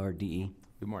 G-J-E-R-D-E.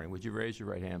 Good morning. Would you raise your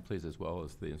right hand, please, as well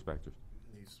as the inspectors?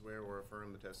 Do you swear or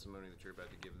affirm the testimony that you're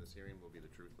about to give in this hearing will be the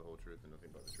truth, the whole truth, and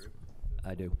nothing but the truth?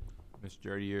 I do. Mr.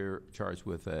 Jurdy, you're charged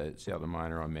with a sale to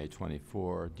minor on May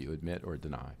 24. Do you admit or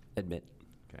deny? Admit.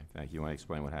 Okay, thank you. You want to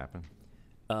explain what happened?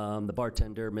 The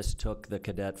bartender mistook the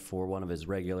cadet for one of his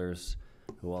regulars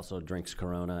who also drinks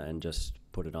Corona and just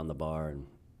put it on the bar and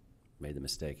made the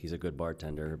mistake. He's a good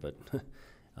bartender, but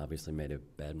obviously made a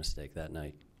bad mistake that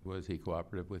night. Was he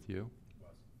cooperative with you?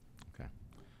 Okay.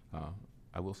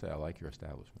 I will say I like your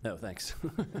establishment. No, thanks.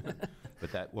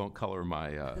 But that won't color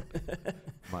my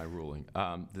my ruling.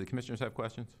 Do the commissioners have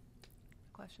questions?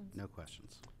 Questions? No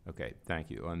questions. Okay,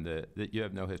 thank you. On you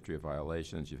have no history of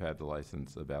violations. You've had the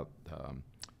license about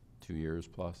 2 years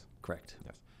plus? Correct.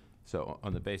 Yes. So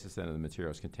on the basis then of the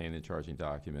materials contained in the charging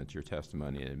documents, your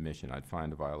testimony and admission, I'd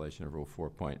find a violation of Rule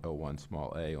 4.01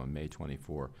 small a on May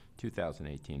 24,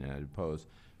 2018, and I'd impose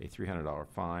a $300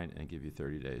 fine and give you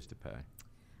 30 days to pay.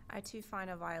 I too find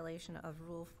a violation of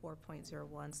Rule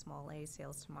 4.01 small a,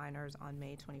 sales to minors on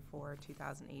May 24,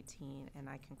 2018, and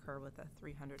I concur with a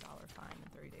 $300 fine and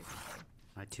 30 days to pay.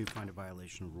 I too find a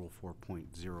violation of Rule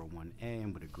 4.01A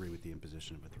and would agree with the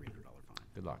imposition of a $300 fine.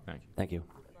 Good luck. Thank you. Thank you.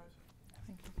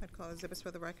 Thank you. I'd call exhibits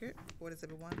for the record. Board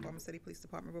Exhibit 1, Baltimore City Police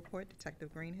Department Report,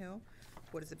 Detective Greenhill.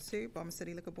 Board Exhibit 2, Baltimore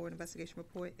City Liquor Board Investigation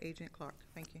Report, Agent Clark.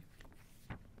 Thank you.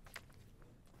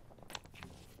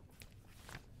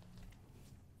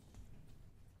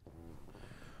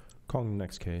 Calling the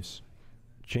next case,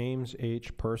 James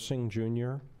H. Persing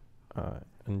Jr.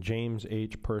 And James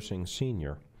H. Persing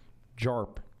Sr.,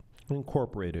 JARP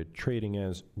Incorporated, trading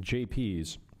as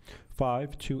JP's,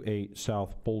 528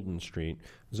 South Bolden Street,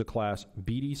 is a Class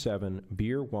BD7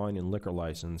 beer, wine, and liquor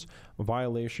license, a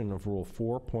violation of Rule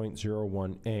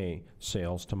 4.01A,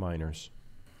 sales to minors.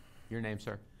 Your name,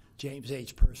 sir? James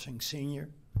H. Persing Sr.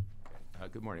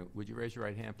 Good morning. Would you raise your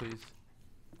right hand, please?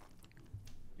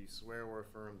 Do you swear or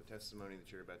affirm the testimony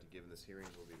that you're about to give in this hearing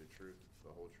will be the truth, the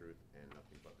whole truth, and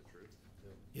nothing but the truth?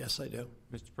 Yes, I do.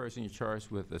 Mr. Person, you're charged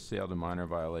with a sale to minor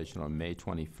violation on May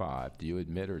 25. Do you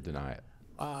admit or deny it?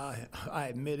 I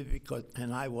admit it because,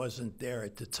 and I wasn't there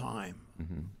at the time.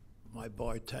 Mm-hmm. My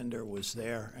bartender was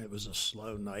there, and it was a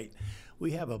slow night.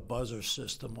 We have a buzzer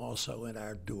system also in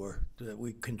our door that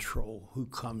we control who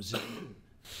comes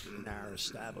in our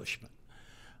establishment.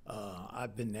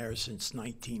 I've been there since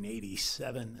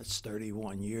 1987. That's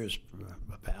 31 years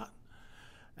about.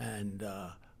 And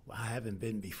I haven't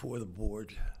been before the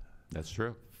board. That's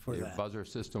true. Your buzzer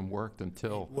system worked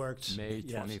until May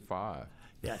 25.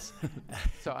 Yes.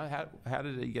 So how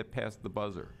did he get past the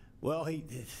buzzer? Well,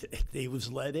 he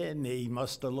was let in. He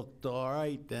must have looked all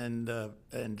right, and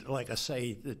like I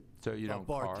say, so you don't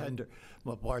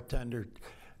my bartender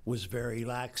was very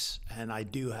lax, and I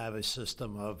do have a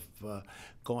system of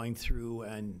going through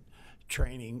and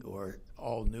training or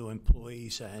all new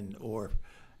employees and or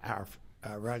our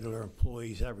regular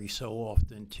employees every so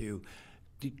often to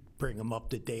bring them up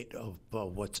to date of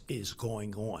what is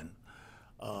going on.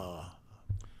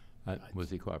 Was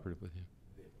he cooperative with you?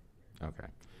 Okay.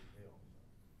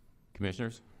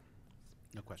 Commissioners?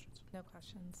 No questions. No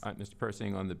questions. Mr.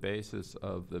 Persing, on the basis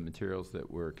of the materials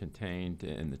that were contained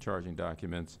in the charging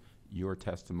documents, your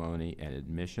testimony and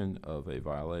admission of a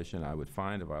violation, I would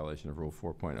find a violation of Rule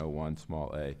 4.01,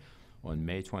 small a, on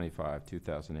May 25,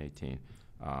 2018.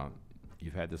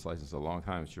 You've had this license a long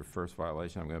time. It's your first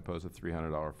violation. I'm going to impose a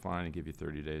 $300 fine and give you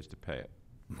 30 days to pay it.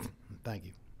 Thank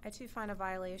you. I too find a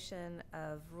violation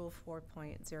of Rule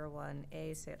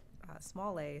 4.01A,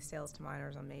 small a, sales to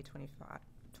minors on May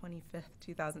 25th,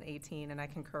 2018, and I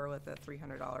concur with a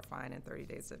 $300 fine and 30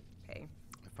 days to pay.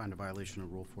 I find a violation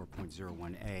of Rule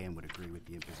 4.01A and would agree with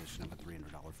the imposition of a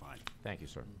 $300 fine. Thank you,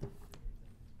 sir.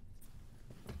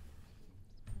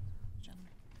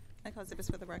 I call exhibits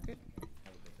for the record.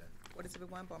 Board Exhibit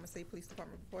 1, Baltimore City Police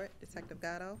Department report, Detective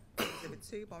Gatto. Exhibit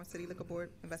 2, Baltimore City Liquor Board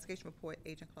investigation report,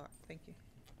 Agent Clark. Thank you.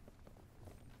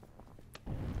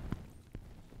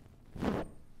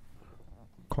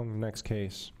 Calling the next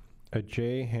case.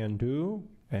 Ajay Handu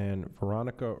and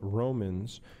Veronica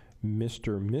Romans,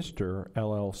 Mr.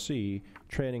 LLC,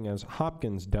 trading as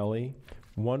Hopkins Deli,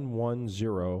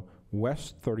 110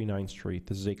 West 39th Street.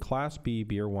 This is a Class B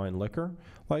beer wine liquor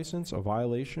license, a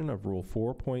violation of Rule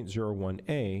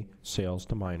 4.01A, sales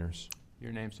to minors.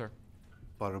 Your name, sir?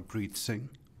 Parampreet Singh.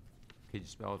 Could you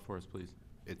spell it for us, please?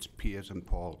 It's P as in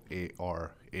Paul,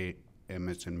 A-R, A-M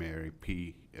as in Mary,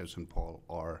 P as in Paul,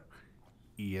 R,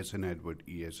 E as in Edward,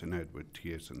 E as in Edward,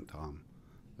 T as in Tom.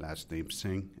 Last name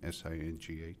Singh,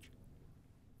 S-I-N-G-H.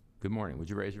 Good morning. Would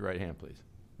you raise your right hand, please?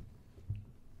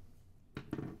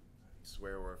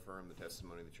 Swear or affirm the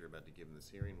testimony that you're about to give in this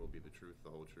hearing will be the truth, the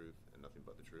whole truth, and nothing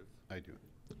but the truth? I do.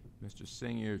 Mr.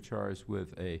 Singh, you're charged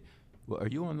with a, well, are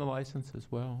you on the license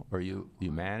as well? Or you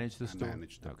manage the store? I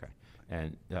manage it. Okay.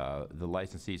 And the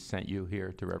licensee sent you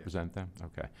here to represent them?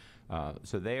 Okay.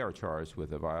 So they are charged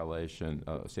with a violation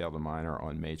of sale to minor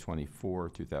on May 24,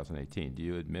 2018. Do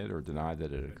you admit or deny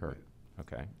that it occurred?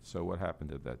 Okay. So what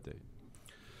happened at that date?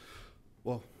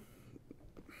 Well,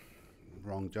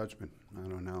 wrong judgment. I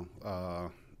don't know.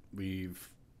 We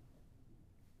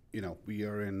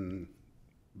are in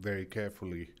very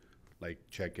carefully, like,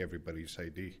 check everybody's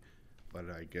ID. But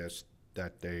I guess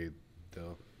that day,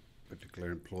 the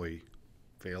particular employee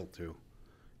failed to.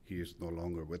 He is no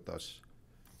longer with us.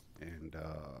 And,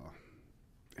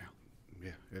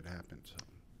 yeah, it happened. So.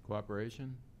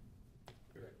 Cooperation?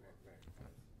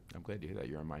 I'm glad to hear that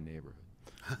you're in my neighborhood.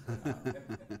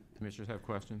 Commissioners have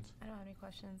questions? I don't have any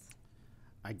questions.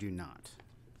 I do not.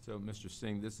 So, Mr.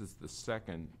 Singh, this is the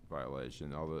second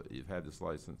violation, although you've had this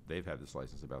license, they've had this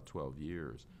license about 12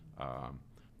 years,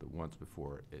 but once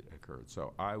before it occurred.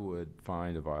 So I would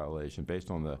find a violation,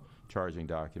 based on the charging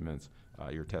documents,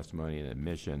 your testimony and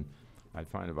admission, I'd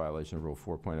find a violation of Rule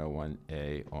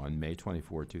 4.01A on May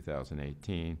 24,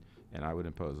 2018, and I would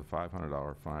impose a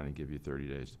 $500 fine and give you 30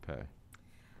 days to pay.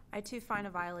 I too find a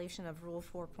violation of Rule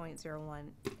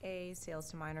 4.01A, sales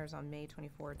to minors on May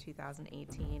 24,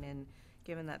 2018, and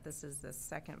given that this is the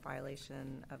second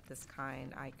violation of this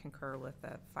kind, I concur with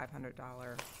a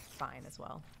 $500 fine as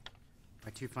well. I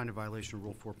too find a violation of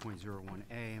Rule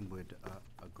 4.01A and would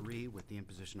agree with the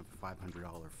imposition of a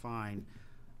 $500 fine.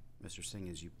 Mr. Singh,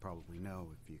 as you probably know,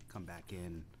 if you come back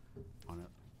in on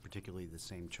particularly the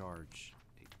same charge,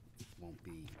 it won't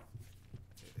be,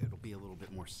 it'll be a little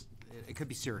bit more, it could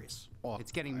be serious.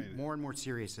 It's getting more and more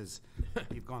serious as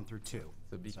you've gone through two.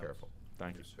 So be careful.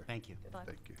 Thank you, sir. Thank you. Good luck.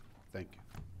 Thank you. Thank you.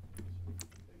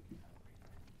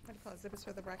 I call exhibits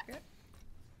for the record.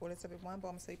 Board Exhibit 1,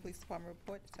 Baltimore City Police Department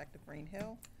report, Detective Green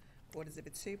Hill. Board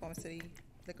Exhibit 2, Baltimore City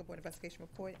Liquor Board investigation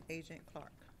report, Agent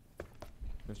Clark.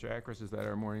 Mr. Akers, is that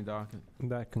our morning docket?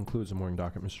 That concludes the morning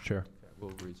docket, Mr. Chair.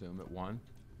 We'll resume at 1.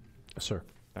 Yes, sir.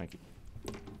 Thank you.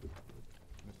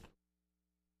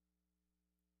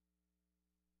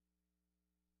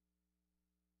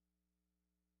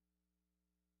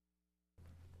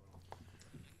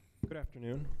 Good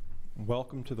afternoon.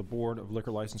 Welcome to the Board of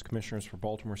Liquor License Commissioners for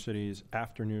Baltimore City's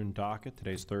afternoon docket.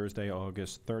 Today's Thursday,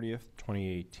 August 30th,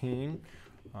 2018.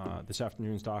 This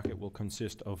afternoon's docket will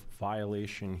consist of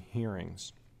violation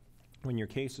hearings. When your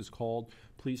case is called,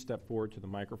 please step forward to the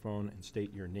microphone and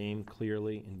state your name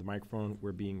clearly in the microphone.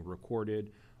 We're being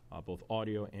recorded, both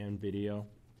audio and video.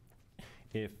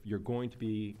 If you're going to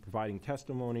be providing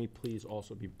testimony, please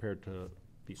also be prepared to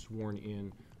be sworn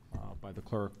in by the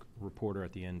clerk reporter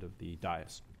at the end of the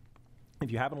dais.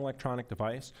 If you have an electronic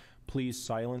device, please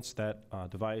silence that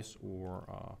device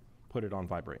or put it on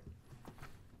vibrate.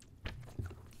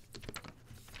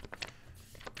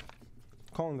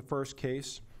 Calling the first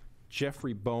case,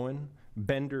 Jeffrey Bowen,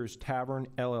 Bender's Tavern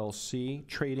LLC,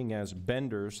 trading as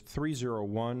Bender's,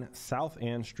 301 South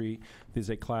Ann Street. This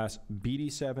is a Class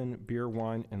BD7 beer,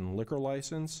 wine, and liquor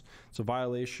license. It's a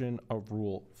violation of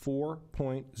Rule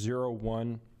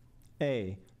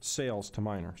 4.01A, sales to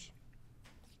minors.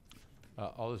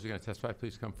 All those who are going to testify,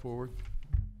 please come forward.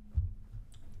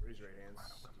 Raise your right hands.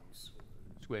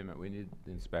 Just wait a minute, we need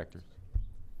the inspectors.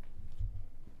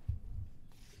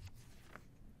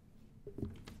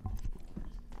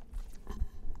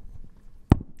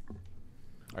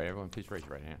 All right, everyone, please raise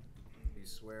your right hand. Do you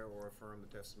swear or affirm the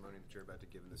testimony that you're about to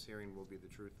give in this hearing will be the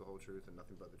truth, the whole truth, and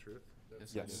nothing but the truth?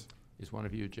 Yes. Is one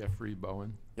of you Jeffrey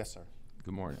Bowen? Yes, sir.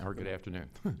 Good morning, or good afternoon.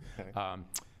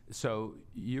 So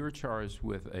you're charged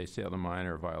with a sale to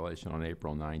minor violation on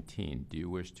April 19. Do you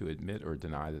wish to admit or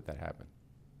deny that that happened?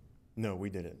 No, we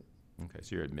didn't. Okay,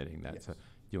 so you're admitting that. Yes. So do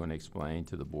you want to explain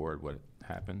to the board what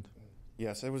happened?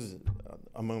 Yes, it was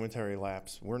a momentary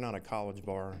lapse. We're not a college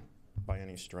bar by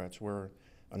any stretch. We're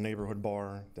a neighborhood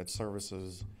bar that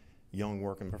services young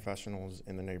working professionals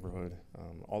in the neighborhood.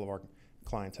 All of our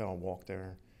clientele walk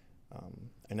there.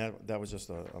 And that was just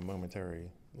a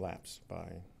momentary lapse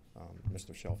by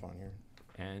Mr. Shelfon here.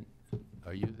 And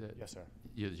are you the? Yes, sir.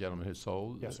 You're the gentleman who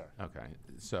sold? Yes, sir. Okay.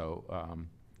 So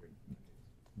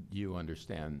you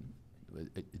understand,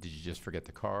 did you just forget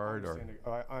the card?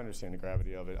 I understand the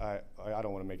gravity of it. I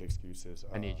don't want to make excuses.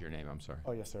 I need your name, I'm sorry.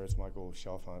 Oh, yes, sir. It's Michael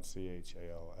Chalfant,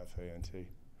 C-H-A-L-F-A-N-T.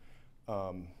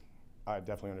 I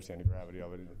definitely understand the gravity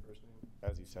of it.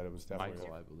 As you said, it was definitely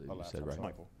Michael, I believe a you lapse. said,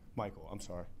 right? Michael, I'm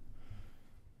sorry.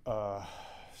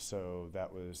 So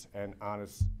that was, and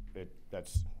honest, it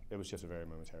was just a very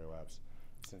momentary lapse.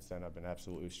 Since then, I've been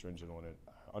absolutely stringent on it.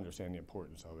 I understand the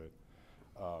importance of it.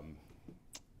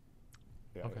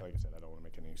 Yeah, Okay. like I said, I don't want to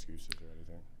make any excuses or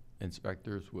anything.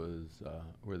 Inspectors were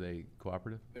they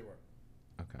cooperative? They were.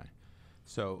 Okay.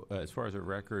 So as far as a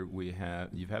record,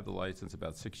 you've had the license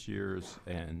about 6 years,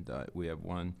 and we have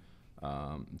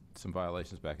some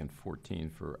violations back in 14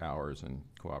 for hours and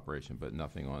cooperation, but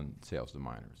nothing on sales to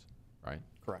minors, right?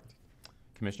 Correct.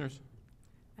 Commissioners?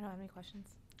 I don't have any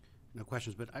questions. No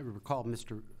questions, but I recall,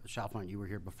 Mr. Chalfant, you were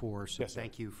here before, so Yes, sir.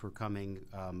 thank you for coming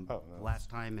No. last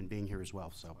time and being here as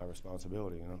well. So My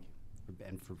responsibility, you know.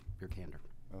 and for your candor.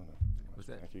 Oh, no. Was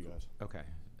that- Thank you, guys. Okay.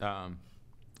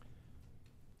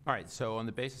 All right, so on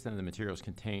the basis then of the materials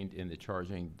contained in the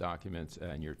charging documents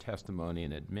and your testimony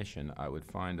and admission, I would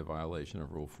find a violation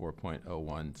of Rule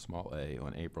 4.01 small a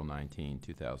on April 19,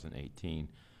 2018.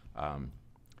 And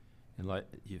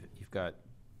you've got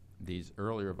these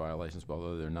earlier violations, but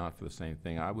although they're not for the same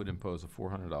thing, I would impose a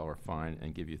 $400 fine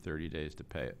and give you 30 days to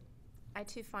pay it. I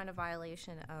too find a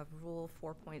violation of Rule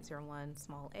 4.01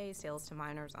 small a, sales to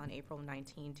minors on April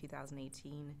 19,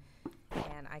 2018,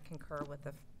 and I concur with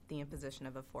the imposition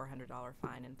of a $400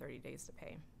 fine and 30 days to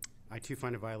pay. I too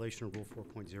find a violation of Rule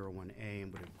 4.01A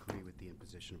and would agree with the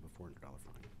imposition of a $400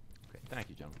 fine. Okay, thank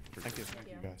you, gentlemen. Thank you. Thank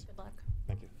you. guys. Good luck.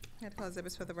 Thank you. Head call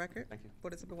exhibits for the record. Thank you.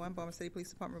 Board Exhibit 1, Baltimore City Police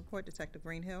Department report, Detective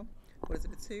Greenhill. Board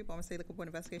Exhibit 2, Baltimore City Liquor Board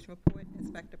investigation report,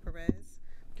 Inspector Perez.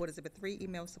 Board Exhibit 3,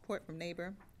 email support from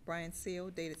neighbor Brian Seal,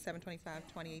 dated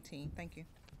 7/25/2018. Thank you.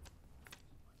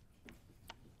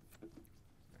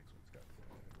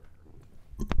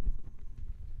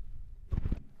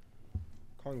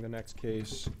 Calling the next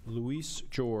case, Luis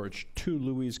George, 2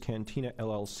 Louis Cantina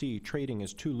LLC, trading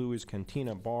as 2 Louis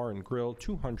Cantina Bar and Grill,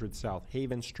 200 South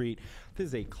Haven Street. This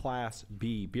is a Class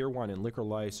B beer, wine, and liquor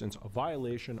license, a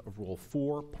violation of Rule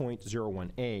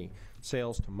 4.01A,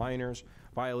 sales to minors,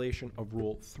 violation of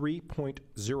Rule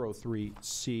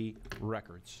 3.03C,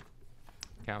 records.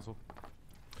 Counsel?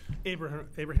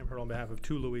 Abraham Hurd on behalf of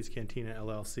 2 Louis Cantina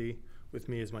LLC. With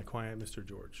me is my client, Mr.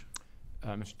 George.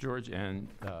 Mr. George and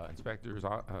inspectors,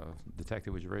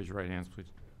 detective, would you raise your right hands, please?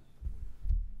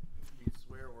 Do you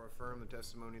swear or affirm the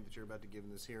testimony that you're about to give in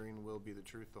this hearing will be the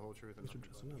truth, the whole truth, and nothing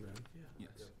but the truth?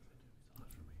 Yes.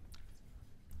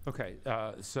 Okay,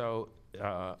 so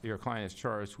your client is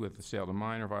charged with a sale to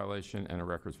minor violation and a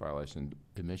records violation.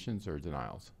 Admissions or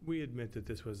denials? We admit that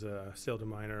this was a sale to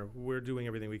minor. We're doing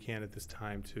everything we can at this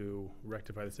time to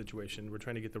rectify the situation. We're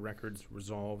trying to get the records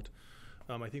resolved.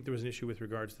 I think there was an issue with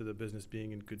regards to the business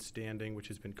being in good standing, which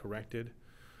has been corrected.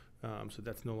 So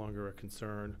that's no longer a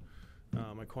concern.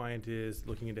 My client is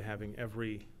looking into having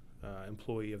every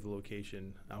employee of the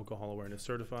location alcohol awareness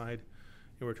certified,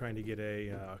 and we're trying to get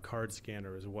a card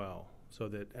scanner as well, so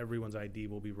that everyone's ID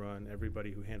will be run,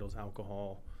 everybody who handles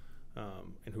alcohol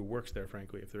and who works there,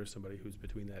 frankly, if there's somebody who's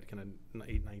between that kind of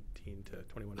 19 to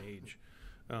 21 age,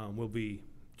 will be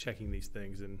checking these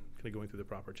things and kind of going through the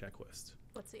proper checklists.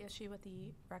 What's the issue with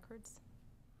the records?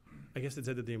 I guess it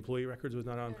said that the employee records was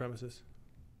not on premises.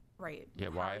 Right. Yeah,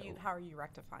 How are you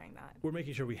rectifying that? We're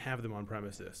making sure we have them on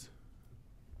premises.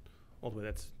 Ultimately,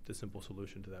 that's the simple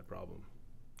solution to that problem.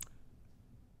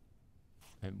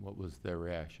 And what was their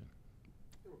reaction?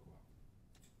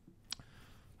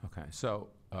 Okay, so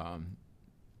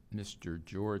Mr.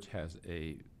 George has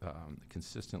a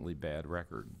consistently bad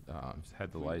record. He's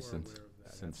had the We were license aware of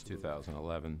that, since absolutely.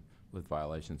 2011 with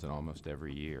violations in almost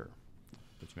every year,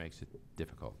 which makes it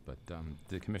difficult. But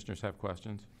do commissioners have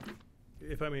questions?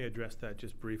 If I may address that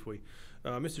just briefly,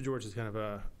 Mr. George is kind of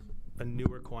a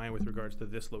newer client with regards to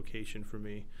this location for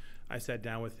me. I sat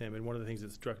down with him, and one of the things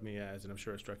that struck me as, and I'm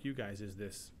sure it struck you guys, is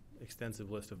this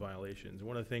extensive list of violations.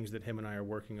 One of the things that him and I are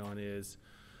working on is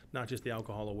not just the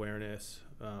alcohol awareness,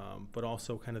 but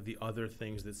also kind of the other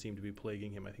things that seem to be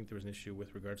plaguing him. I think there was an issue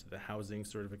with regards to the housing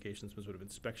certification, some sort of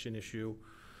inspection issue,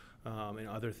 and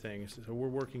other things. So we're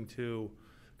working to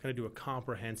kind of do a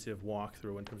comprehensive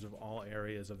walkthrough in terms of all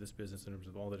areas of this business, in terms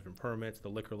of all the different permits, the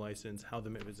liquor license, how the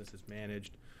business is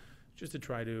managed, just to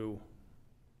try to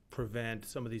prevent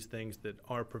some of these things that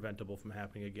are preventable from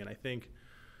happening again. I think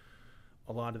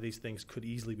a lot of these things could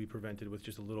easily be prevented with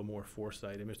just a little more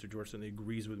foresight, and Mr. George certainly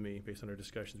agrees with me based on our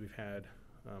discussions we've had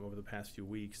over the past few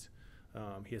weeks.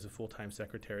 He has a full-time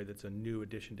secretary that's a new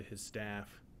addition to his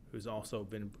staff who's also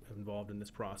been involved in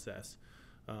this process,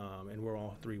 and we're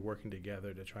all three working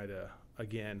together to try to,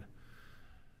 again,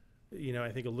 I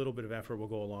think a little bit of effort will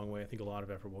go a long way. I think a lot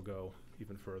of effort will go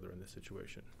even further in this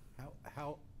situation.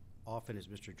 How often is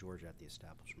Mr. George at the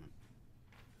establishment?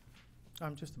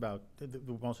 Just about,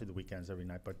 mostly the weekends, every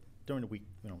night, but during the week,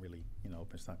 we don't really,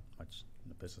 there's not much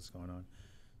business going on.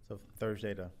 So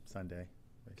Thursday to Sunday.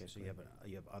 Okay, so you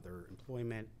have other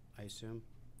employment, I assume?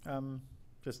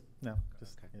 Just.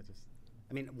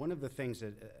 I mean, one of the things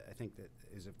that I think that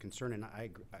is of concern, and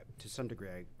to some degree,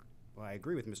 I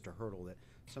agree with Mr. Hurdle that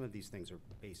some of these things are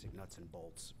basic nuts and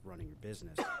bolts running your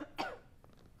business.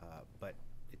 But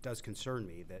it does concern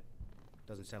me that it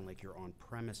doesn't sound like you're on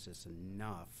premises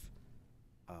enough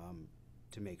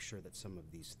to make sure that some of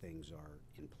these things are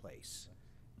in place.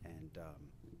 And,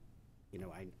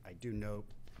 I do note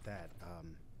that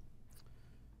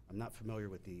I'm not familiar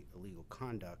with the illegal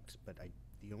conduct, but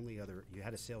you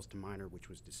had a sales to minor which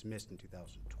was dismissed in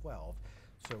 2012.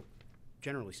 So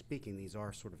generally speaking, these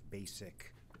are sort of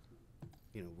basic,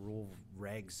 rule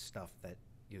regs stuff that,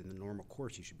 in the normal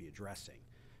course you should be addressing.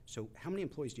 So how many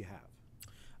employees do you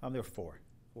have? There are 4.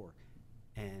 4.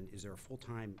 And is there a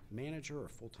full-time manager or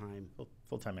full-time?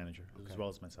 Full-time manager, as well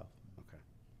as myself. Okay.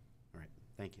 All right.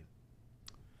 Thank you.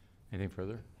 Anything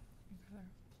further?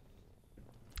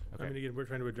 I mean, again, we're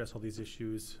trying to address all these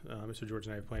issues. Mr. George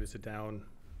and I have planned to sit down,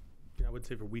 I wouldn't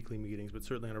say for weekly meetings, but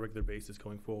certainly on a regular basis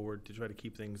going forward to try to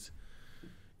keep things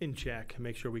in check and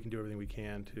make sure we can do everything we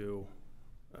can to,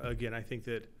 again, I think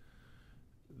that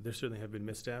there certainly have been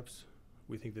missteps.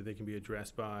 We think that they can be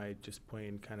addressed by just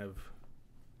plain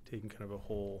taking kind of a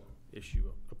whole issue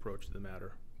approach to the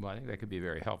matter. Well, I think that could be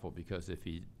very helpful because if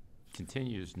he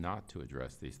continues not to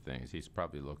address these things, he's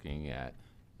probably looking at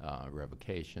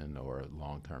revocation or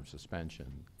long-term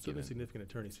suspension. Certainly significant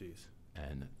attorney's fees.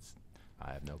 And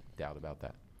I have no doubt about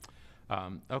that.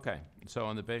 Okay, so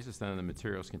on the basis then of the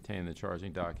materials contained in the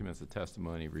charging documents, the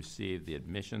testimony received, the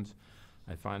admissions,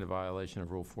 I find a violation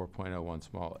of Rule 4.01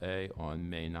 small a on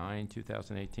May 9,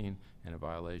 2018, and a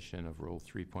violation of Rule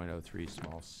 3.03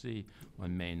 small c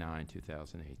on May 9,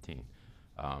 2018.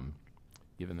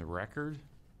 Given the record,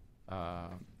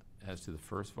 as to the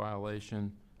first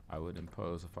violation, I would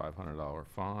impose a $500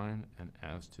 fine, and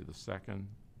as to the second,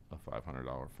 a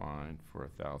 $500 fine for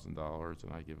 $1,000,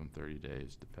 and I give them 30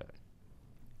 days to pay.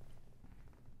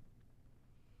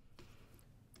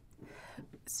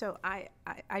 So I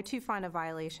too find a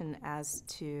violation as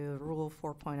to Rule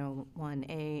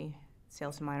 4.01A,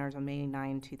 sales to minors on May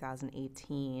 9,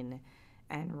 2018,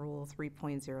 and Rule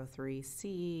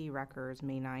 3.03C, records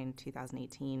May 9,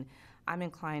 2018. I'm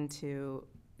inclined to,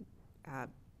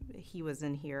 he was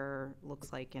in here,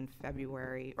 looks like in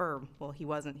February, he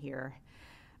wasn't here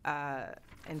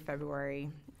in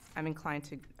February. I'm inclined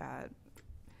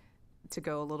to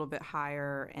go a little bit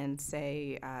higher and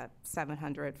say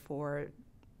 700 for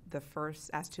the first,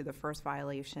 as to the first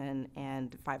violation,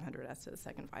 and 500 as to the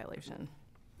second violation.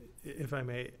 If I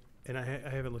may, and I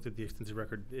haven't looked at the extensive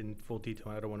record in full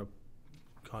detail, I don't want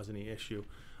to cause any issue.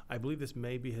 I believe this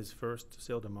may be his first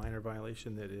sale to minor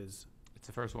violation that is. It's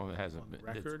the first one that hasn't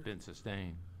been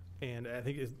sustained. And I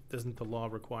think doesn't the law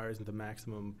require, isn't the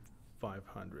maximum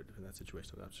 500 in that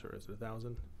situation? I'm not sure. Is it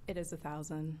 1,000? It is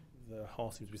 1,000. The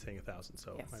hall seems to be saying 1,000,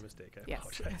 so yes. My mistake. I yes.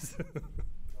 apologize.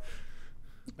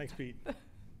 Thanks, Pete.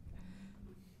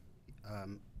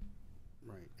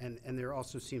 Right, and there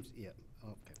also seems, yeah,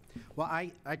 okay. Well,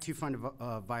 I too find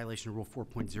a violation of Rule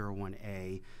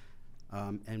 4.01A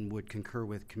and would concur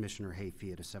with Commissioner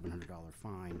Hayfie at a $700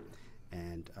 fine.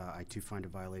 And I too find a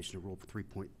violation of Rule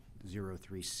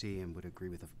 3.03C and would agree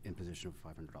with the imposition of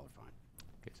a $500 fine.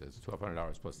 Okay, so it's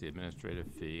 $1,200 plus the administrative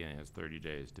fee, and he has 30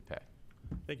 days to pay.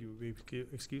 Thank you. Will be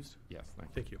excused? Yes, thank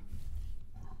you. Thank you.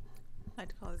 I'd like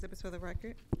to call exhibits for the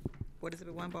record. Board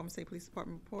Exhibit 1, Baltimore City Police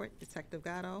Department report, Detective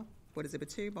Gatto. Board Exhibit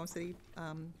 2, Baltimore City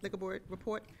Liquor Board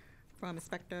report from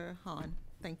Inspector Hahn.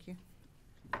 Thank you.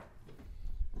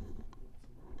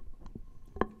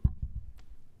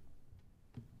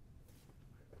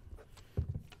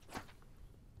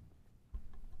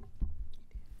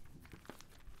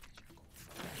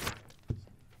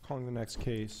 Calling the next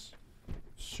case,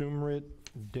 Sumrit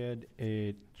Ded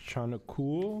A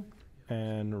Chanakul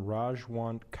and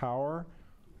Rajwant Kaur,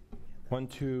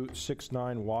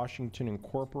 1269 Washington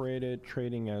Incorporated,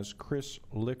 trading as Chris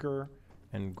Liquor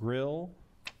and Grill,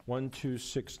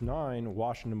 1269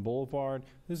 Washington Boulevard.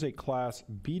 This is a Class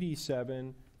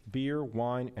BD7 beer,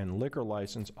 wine, and liquor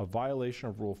license, a violation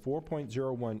of Rule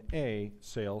 4.01A,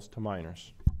 sales to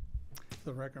minors.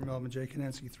 For the record, Melvin J.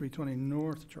 Kanensky, 320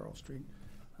 North Charles Street,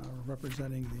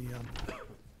 representing the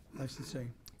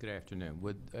licensing. Good afternoon.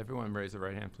 Would everyone raise their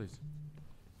right hand, please?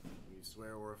 You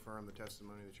swear or affirm the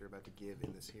testimony that you're about to give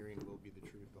in this hearing will be the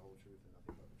truth, the whole truth, and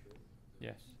nothing but the truth?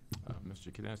 Yes.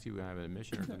 Mr. Konecki, we have an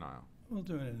admission or denial? We'll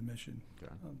do an admission.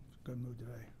 Okay. Good mood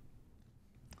today.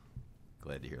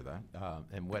 Glad to hear that.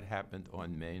 And what happened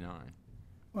on May 9?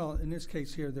 Well, in this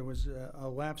case here, there was a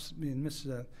lapse in Miss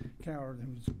Coward,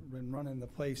 who's been running the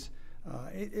place.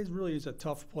 It really is a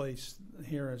tough place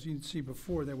here. As you can see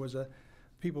before, there was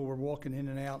people were walking in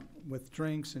and out with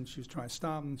drinks, and she was trying to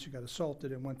stop them. She got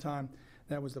assaulted at one time.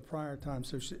 That was the prior time,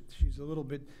 so she's a little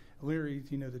bit leery,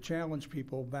 to challenge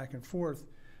people back and forth.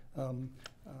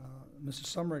 Mr.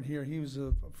 Summerett here, he was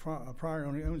a prior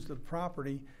owner, he owns the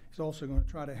property. He's also going to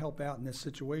try to help out in this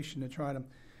situation to try to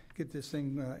get this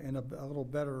thing in a little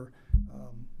better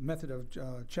method of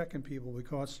checking people,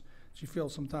 because she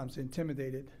feels sometimes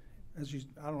intimidated. I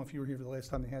don't know if you were here for the last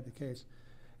time they had the case.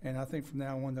 And I think from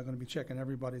now on, they're going to be checking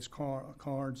everybody's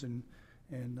cards, and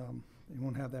they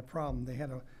won't have that problem. They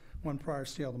had one prior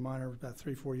sale to minor about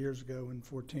 3-4 years ago in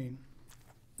 14.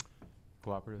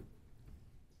 Cooperative?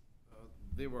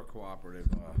 They were cooperative,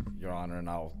 Your Honor, and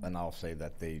I'll say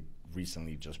that they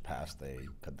recently just passed a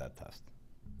cadet test.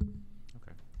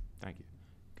 Okay, thank you.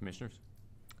 Commissioners?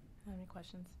 Any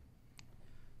questions?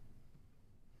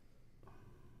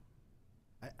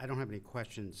 I don't have any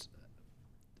questions.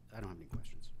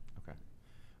 Okay.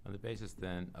 On the basis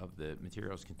then of the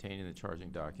materials contained in the charging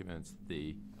documents,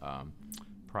 the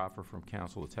proffer from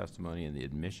counsel, the testimony, and the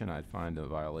admission, I'd find a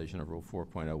violation of Rule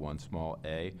 4.01 small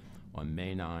a on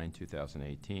May 9,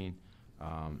 2018.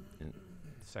 In the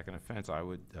second offense, I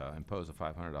would impose a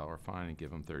 $500 fine and give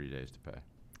them 30 days to pay.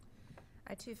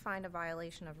 I too find a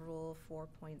violation of Rule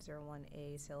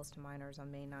 4.01A, sales to minors,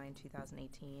 on May 9,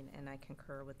 2018, and I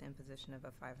concur with the imposition of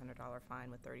a $500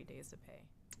 fine with 30 days to pay.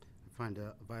 I find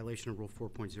a violation of Rule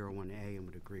 4.01A and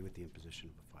would agree with the imposition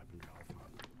of a $500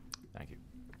 fine. Thank you.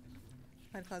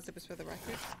 I'd call exhibits for the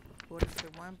record. Board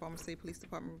Exhibit 1, Baltimore City Police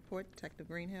Department report, Detective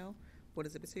Greenhill. Board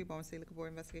Exhibit 2, Baltimore City Liquor Board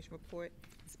investigation report,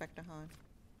 Inspector Hahn.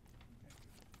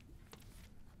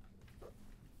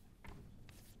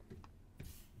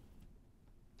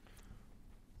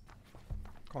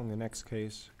 Calling the next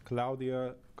case,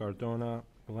 Claudia Gardona,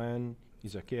 Glenn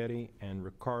Izakeri, and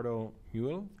Ricardo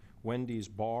Mule, Wendy's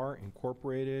Bar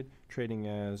Incorporated, trading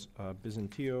as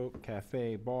Bizantio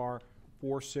Cafe Bar,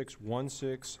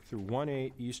 4616 through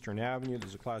 18 Eastern Avenue. This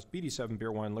is a Class BD7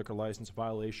 beer, wine, liquor license,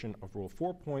 violation of Rule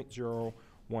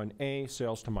 4.01A,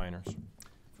 sales to minors.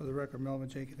 For the record, Melvin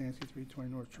J. Kanensky, 320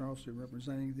 North Charles Street,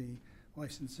 representing the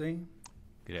licensee.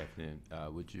 Good afternoon.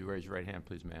 Would you raise your right hand,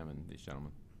 please, ma'am, and these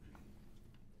gentlemen?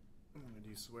 Do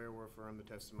you swear or affirm the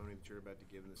testimony that you're about to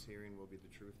give in this hearing will be the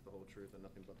truth, the whole truth, and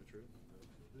nothing but the truth?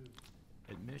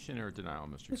 Admission or denial,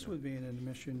 Mr. This Chair? would be an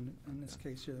admission. In this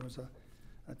case here, there was a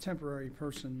temporary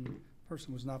person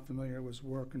was not familiar with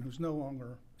work and who's no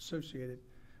longer associated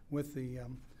with the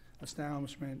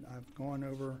establishment. I've gone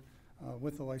over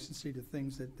with the licensee the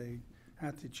things that they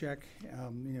had to check.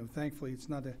 Thankfully, it's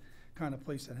not the kind of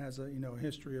place that has a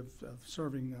history of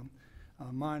serving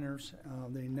minors.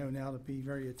 They know now to be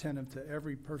very attentive to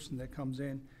every person that comes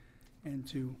in and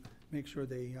to make sure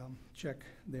they check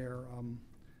their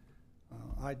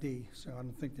ID. So I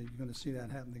don't think that you're going to see that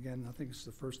happen again. I think it's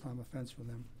the first time offense for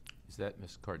them. Is that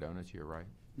Ms. Cardona to your right?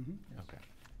 Mm-hmm. Okay.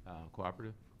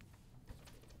 Cooperative?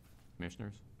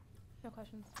 Commissioners? No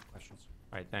questions. Questions?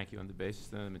 All right, thank you. On the basis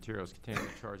that the materials containing the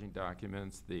charging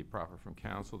documents, the proffer from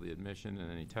counsel, the admission,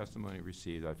 and any testimony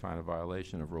received, I find a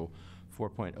violation of Rule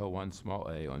 4.01 small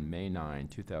a on May 9,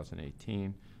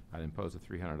 2018. I'd impose a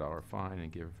 $300 fine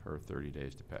and give her 30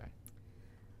 days to pay.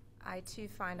 I too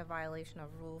find a violation of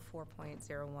Rule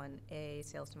 4.01A,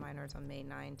 sales to minors on May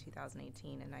 9,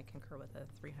 2018, and I concur with a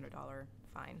 $300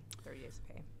 fine, 30 days to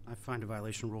pay. I find a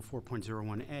violation of Rule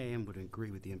 4.01A and would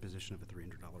agree with the imposition of a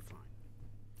 $300 fine.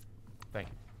 Thank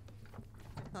you.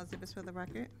 All exhibits for the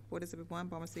record. Board Exhibit 1,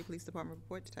 Baltimore City Police Department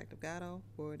report, Detective Gatto.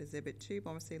 Board Exhibit 2,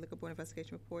 Baltimore City Liquor Board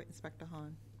investigation report, Inspector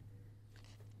Hahn.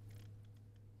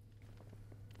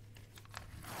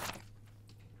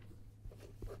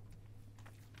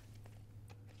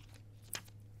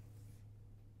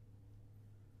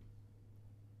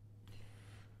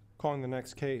 Calling the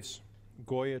next case,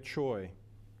 Goya Choi,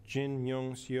 Jin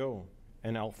Myung Seo,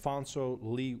 and Alfonso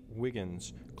Lee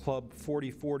Wiggins, Club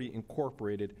 4040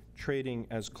 Incorporated, trading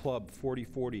as Club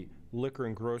 4040 Liquor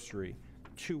and Grocery,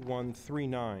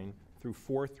 2139 through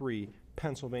 43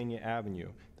 Pennsylvania Avenue.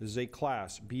 This is a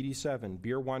Class BD7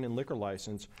 beer, wine, and liquor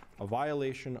license, a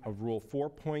violation of Rule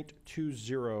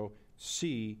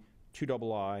 4.20C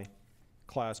 2II.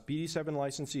 Class BD7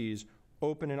 licensees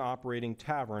open and operating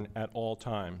tavern at all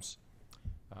times.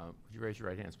 Would you raise your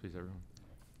right hands, please, everyone?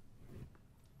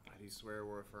 Do you swear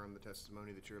or affirm the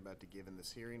testimony that you're about to give in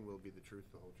this hearing will be the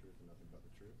truth, the whole truth, and nothing but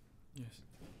the truth? Yes.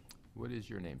 What is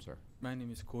your name, sir? My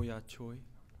name is Goya Choi.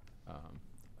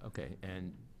 Okay,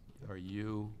 and are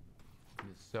you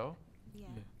Ms. So? Yeah.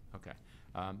 Okay.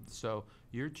 So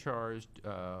you're charged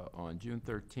on June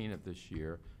 13 of this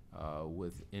year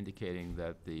with indicating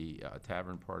that the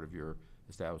tavern part of your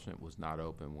establishment was not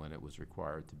open when it was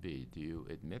required to be. Do you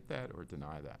admit that or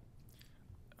deny that?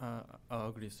 I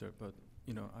agree, sir, but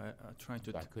you know, I trying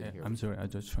to. I couldn't hear I'm you. sorry. I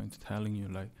just trying to telling you,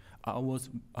 like, I was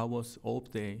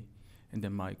off day, and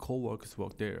then my coworkers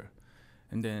work there,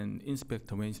 and then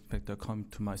when inspector come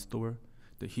to my store,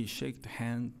 he shake the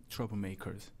hand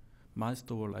troublemakers. My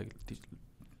store like this,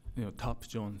 you know, Top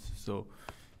Jones. So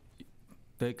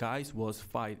the guys was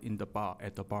fight in the bar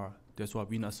at the bar. That's why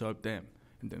we not serve them.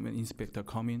 And then when inspector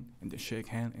come in and they shake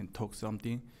hand and talk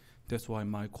something, that's why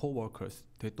my coworkers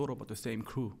they thought about the same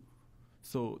crew.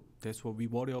 So that's what we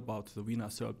worry about, so we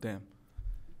not serve them.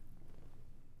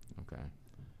 Okay.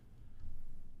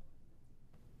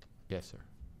 Yes, sir.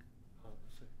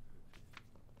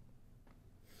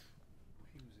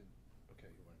 He was in,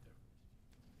 okay, you weren't there.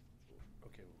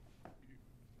 Okay, well,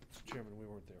 Mr. Chairman, we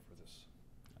weren't there for this.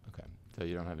 Okay. So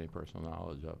you don't have any personal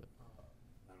knowledge of it?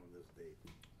 Not on this date.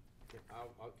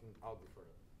 I'll defer to.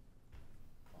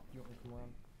 You want me to come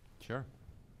around? Sure.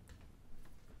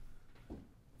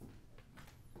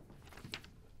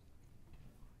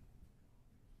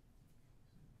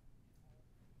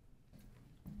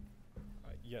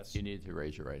 Yes. You need to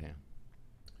raise your right hand.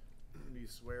 Do you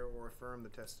swear or affirm the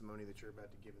testimony that you're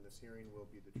about to give in this hearing will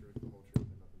be the truth, the whole truth,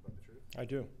 and nothing but the truth? I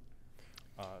do.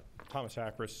 Thomas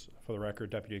Akris, for the record,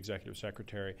 Deputy Executive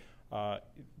Secretary.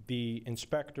 The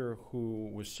inspector who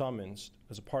was summoned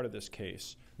as a part of this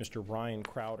case, Mr. Ryan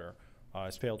Crowder,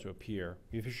 has failed to appear.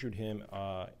 We've issued him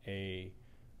a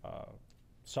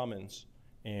summons,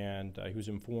 and he was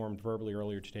informed verbally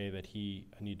earlier today that he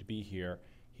needed to be here.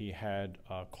 He had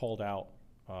called out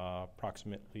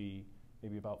approximately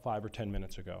maybe about 5 or 10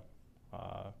 minutes ago.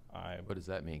 What does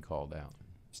that mean, called out?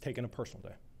 He's taken a personal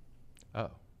day. Oh.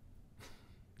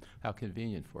 How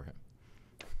convenient for him.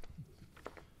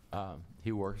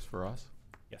 He works for us?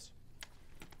 Yes.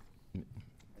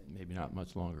 Maybe not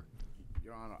much longer.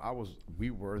 Your Honor,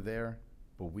 we were there,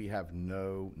 but we have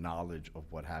no knowledge of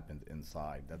what happened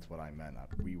inside. That's what I meant.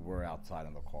 We were outside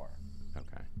in the car.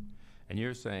 Okay. And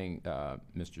you're saying,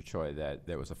 Mr. Choi, that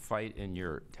there was a fight in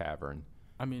your tavern.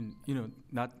 I mean, you know,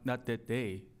 not that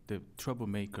day. The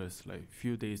troublemakers, like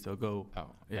few days ago.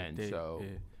 Oh, and so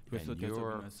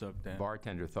your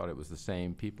bartender thought it was the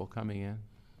same people coming in?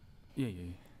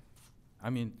 Yeah. I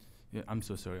mean, yeah, I'm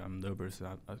so sorry. I'm nervous.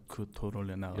 I could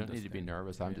totally not. You don't need to be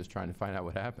nervous. I'm just trying to find out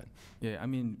what happened. Yeah, I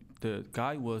mean, the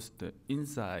guy was the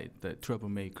inside the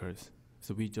troublemakers,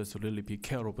 so we just really be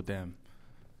careful of them.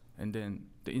 And then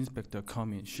the inspector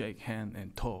come in, shake hand,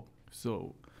 and talk.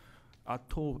 So I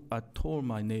told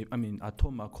my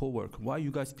coworker, why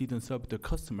you guys didn't serve the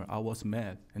customer? I was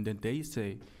mad. And then they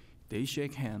say, they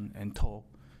shake hand and talk.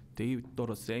 They thought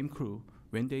the same crew.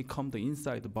 When they come to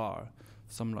inside the bar,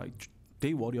 some like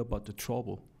they worry about the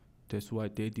trouble. That's why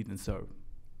they didn't serve.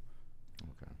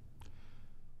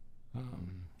 Okay.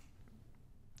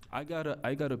 I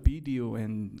got a video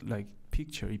and like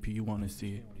picture if you want to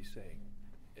see it. What he's saying.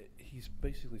 He's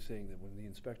basically saying that when the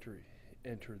inspector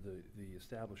enter the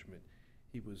establishment,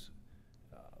 he was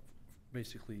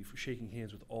basically shaking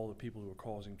hands with all the people who were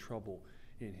causing trouble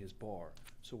in his bar.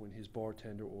 So when his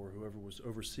bartender or whoever was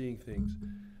overseeing things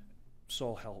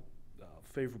saw how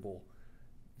favorable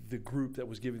the group that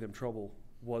was giving them trouble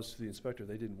was to the inspector,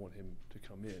 they didn't want him to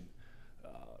come in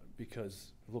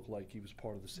because it looked like he was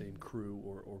part of the same crew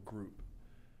or group.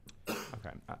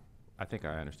 Okay, I think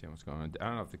I understand what's going on. I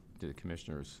don't know if the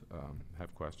commissioners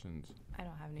have questions. I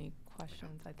don't have any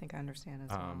questions. I think I understand as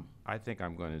well. I think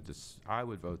I'm going to I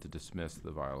would vote to dismiss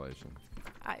the violation.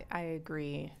 I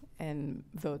agree and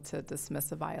vote to dismiss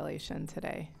the violation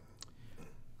today.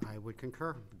 I would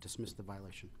concur, dismiss the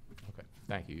violation. Okay,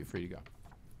 thank you. You're free to go.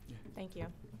 Thank you.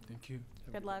 Thank you.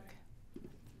 Good luck.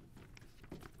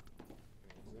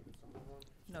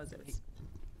 No exhibits.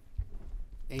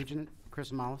 Agent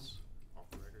Chris Mollis,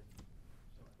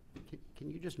 can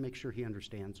you just make sure he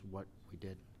understands what we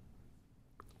did?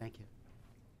 Thank you.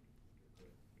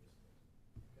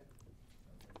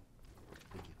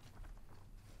 Thank you.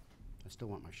 I still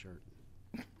want my shirt.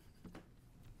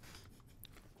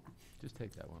 Just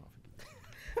take that one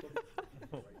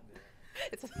off.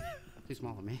 It's Too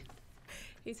small of me.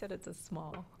 He said it's a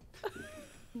small.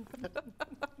 Then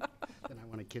I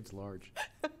want a kid's large.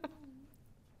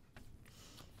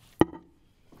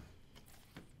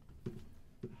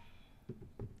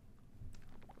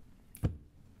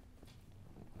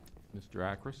 Mr.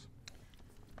 Akris?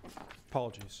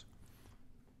 Apologies.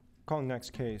 Calling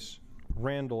next case,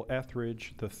 Randall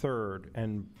Etheridge III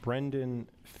and Brendan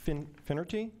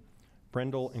Finnerty,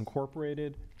 Brendel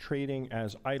Incorporated, trading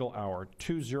as Idle Hour,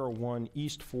 201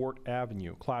 East Fort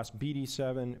Avenue, Class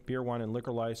BD7, beer, wine, and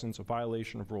liquor license, a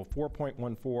violation of Rule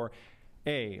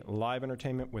 4.14A, live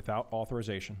entertainment without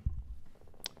authorization.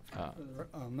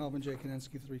 Melvin J.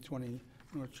 Kanensky, 320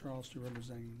 North Charles Street,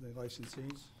 representing the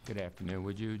licensees. Good afternoon.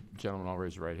 Would you gentlemen all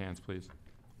raise your right hands, please?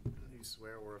 Do you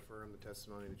swear or affirm the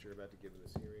testimony that you're about to give in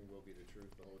this hearing will be the truth,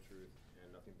 the whole truth,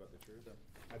 and nothing but the truth?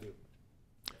 I do.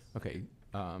 Okay,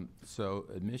 so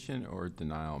admission or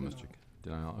denial, Mr.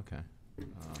 Denial, okay.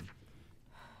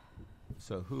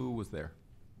 So who was there?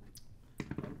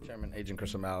 Chairman, Agent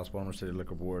Chris Malice, Baltimore City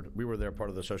Liquor Board. We were there, part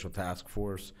of the social task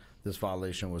force. This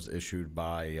violation was issued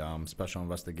by special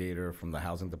investigator from the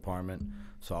housing department,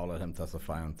 so I'll let him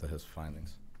testify onto his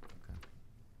findings. Okay.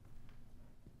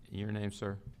 Your name,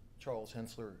 sir? Charles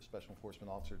Hensler, Special Enforcement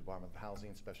Officer, Department of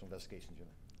Housing, Special Investigations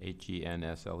Unit.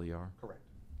 H-E-N-S-L-E-R? Correct.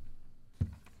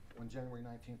 On January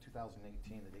 19,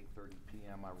 2018, at 8:30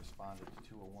 p.m., I responded to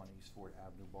 201 East Fort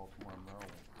Avenue, Baltimore,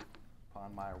 Maryland.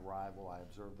 Upon my arrival, I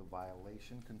observed a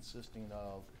violation consisting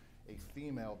of a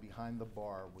female behind the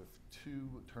bar with two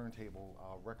turntable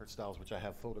record styles, which I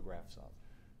have photographs of.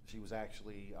 She was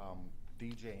actually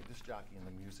DJing, disc jockeying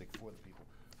the music for the people.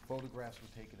 Photographs were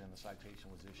taken and the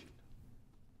citation was issued.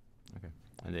 Okay.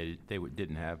 And they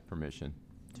didn't have permission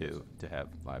to have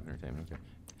live entertainment, okay.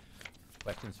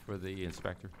 Questions for the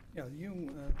inspector? Yeah, you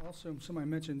also, somebody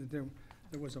mentioned that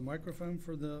there was a microphone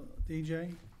for the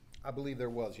DJ. I believe there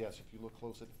was, yes, if you look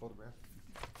close at the photograph.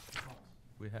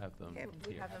 We have them Okay,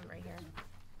 we here. have them right here.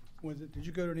 Was it? Did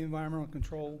you go to the environmental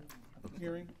control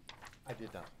hearing? I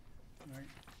did not. All right.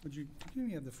 Would you give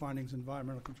me the findings of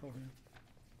environmental control hearing?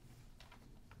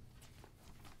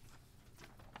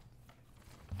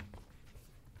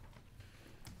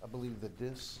 I believe that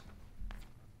this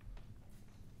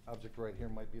object right here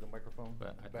might be the microphone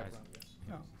But in the background, yes.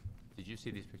 No. Did you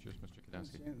see these pictures, Mr.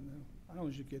 Kadensky? I don't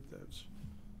usually get those.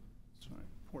 Sorry,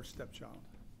 poor stepchild.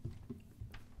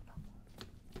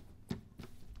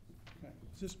 Okay.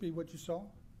 Does this be what you saw?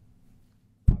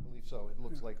 I believe so. It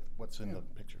looks like what's in the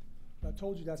picture. I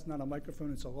told you that's not a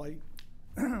microphone, it's a light.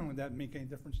 Would that make any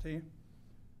difference to you?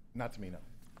 Not to me, no.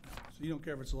 So you don't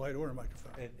care if it's a light or a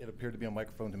microphone? It appeared to be a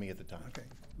microphone to me at the time. Okay.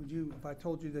 Would you, if I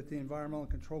told you that the Environmental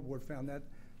Control Board found that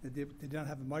they did not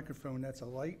have a microphone, that's a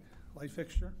light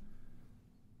fixture?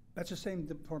 That's the same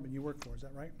department you work for, is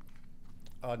that right?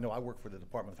 No, I work for the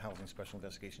Department of Housing Special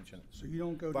Investigations Unit. So you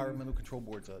don't go to... Environmental Control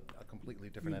Board's a completely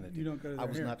different entity. You don't go to I their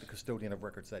was not hearings? the custodian of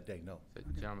records that day, no.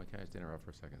 Gentlemen, can I just interrupt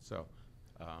for a second? So,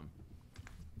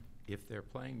 if they're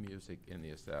playing music in the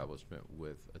establishment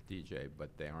with a DJ,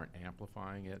 but they aren't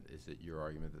amplifying it, is it your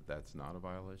argument that that's not a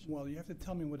violation? Well, you have to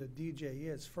tell me what a DJ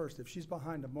is first. If she's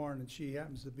behind the bar and she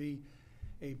happens to be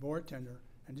a bartender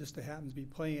and just happens to be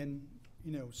playing,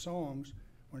 songs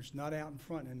when it's not out in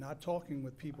front and not talking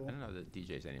with people. I don't know that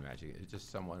DJ's any magic. It's just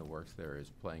someone who works there is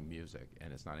playing music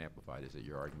and it's not amplified. Is it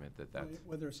your argument that that's...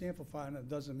 Whether it's amplified, it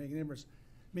doesn't make any difference.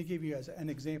 Let me give you as an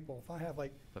example. If I have I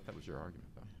thought that was your argument,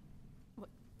 though.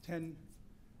 10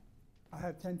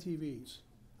 TVs.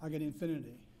 I get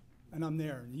Infinity. and I'm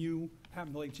there, and you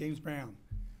happen to like James Brown.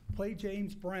 Play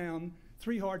James Brown,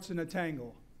 3 Hearts in a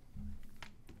Tangle.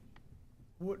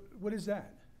 What is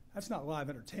that? That's not live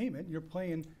entertainment. You're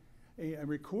playing a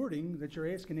recording that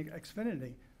you're asking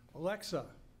Xfinity, Alexa,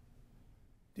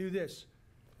 do this.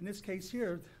 In this case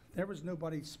here, there was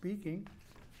nobody speaking.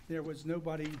 There was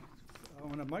nobody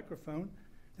on a microphone.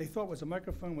 They thought was a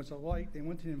microphone was a light. They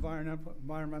went to the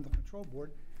Environmental Control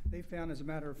Board. They found, as a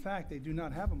matter of fact, they do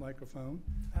not have a microphone.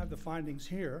 I have the findings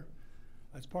here.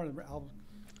 As part of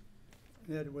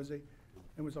that it was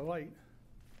a light.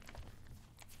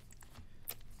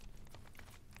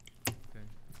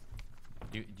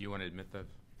 Do you want to admit those?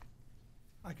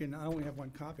 I only have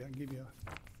one copy. I can give you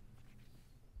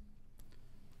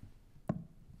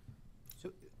So,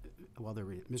 while they're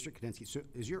reading, Mr. Kadensky, so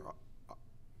is your,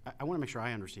 I want to make sure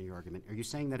I understand your argument. Are you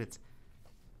saying that it's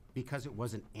because it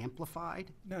wasn't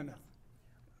amplified? No.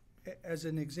 As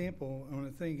an example, on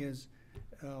the thing is,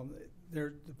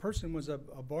 the person was a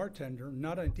bartender,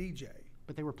 not a DJ.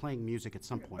 But they were playing music at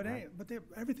some point, right? But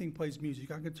everything plays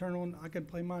music. I can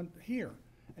play mine here,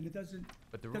 and it doesn't.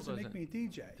 But the rule doesn't make me a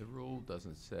DJ. The rule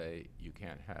doesn't say you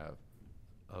can't have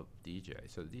a DJ,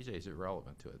 so the DJ is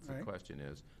irrelevant to it. So Right. the question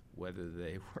is whether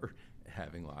they were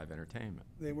having live entertainment.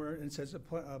 They were. It says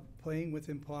playing with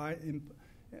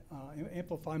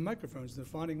amplified microphones. The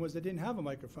finding was they didn't have a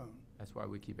microphone. That's why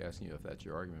we keep asking you if that's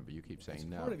your argument, but you keep saying It's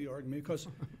no. part of your argument because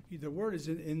the word is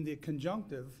in the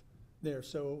conjunctive there,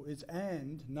 so it's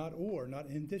and, not or, not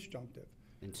in disjunctive.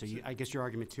 And so I guess your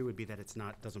argument too would be that it's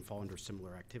doesn't fall under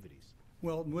similar activities.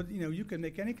 Well, you can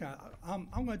make any kind. I'm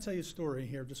going to tell you a story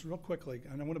here, just real quickly,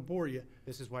 and I want to bore you.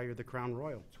 This is why you're the Crown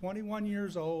Royal. 21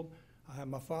 years old.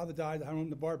 My father died. I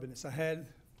owned the bar business. I had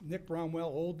Nick Bromwell,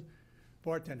 old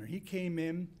bartender. He came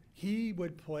in. He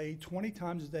would play 20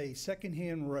 times a day,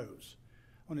 secondhand rose.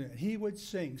 He would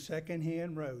sing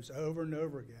secondhand rose over and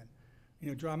over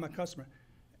again. Drive my customer.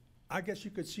 I guess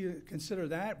you could consider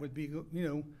that would be,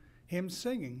 him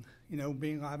singing,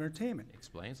 being live entertainment.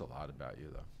 Explains a lot about you,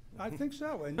 though. I think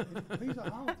so, and he's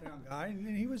a Hollandtown guy, and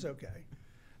he was okay.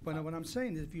 But what I'm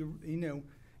saying is,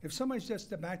 if somebody's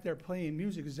just back there playing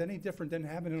music, is any different than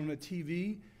having it on a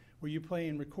TV where you're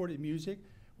playing recorded music,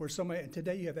 where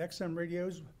today you have XM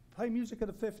radios, play music of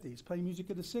the 50s, play music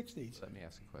of the 60s. Let me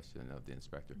ask a question of the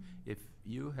inspector. If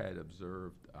you had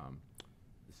observed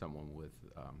someone with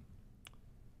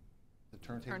The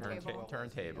turntable.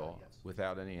 turntable Yes.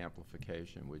 without any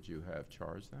amplification, would you have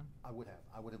charged them? I would have.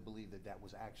 I would have believed that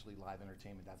was actually live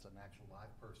entertainment. That's an actual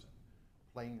live person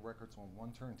playing records on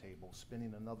one turntable,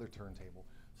 spinning another turntable,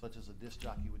 such as a disc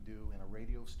jockey would do in a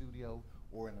radio studio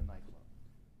or in a nightclub.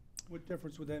 What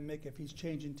difference would that make if he's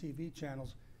changing TV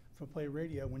channels for play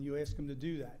radio when you ask him to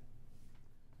do that?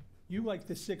 You like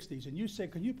the 60s, and you say,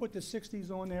 can you put the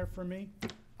 60s on there for me?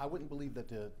 I wouldn't believe that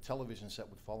the television set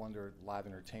would fall under live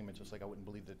entertainment, just like I wouldn't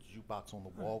believe that the jukebox on the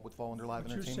wall would fall under live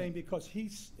But entertainment. you're saying because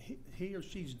he or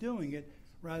she's doing it,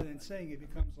 rather than saying it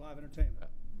becomes live entertainment.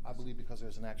 I believe because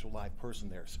there's an actual live person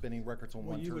there, spinning records on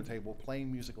Well, one you would- turntable,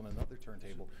 playing music on another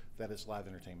turntable, that is live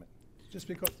entertainment. Just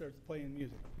because they're playing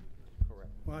music.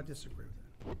 Correct. Well, I disagree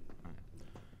with that.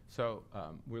 So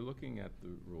we're looking at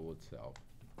the rule itself,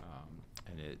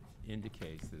 and it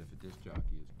indicates that if a disc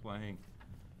jockey is playing,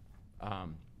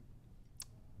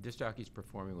 disc jockey is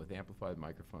performing with amplified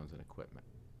microphones and equipment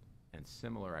and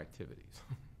similar activities.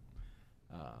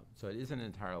 So it isn't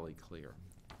entirely clear.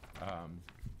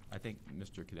 I think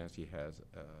Mr. Kadensky has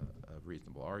a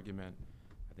reasonable argument.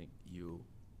 I think you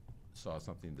saw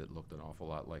something that looked an awful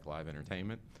lot like live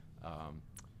entertainment.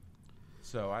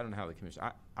 So I don't know how the commission,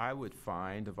 I would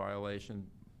find a violation.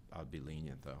 I'd be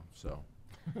lenient, though, so.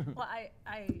 Well,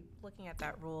 I looking at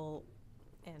that rule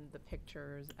and the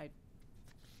pictures,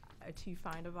 to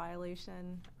find a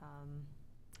violation.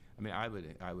 I mean, I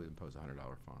would impose a $100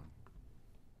 fine.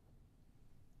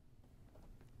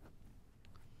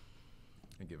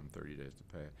 And give them 30 days to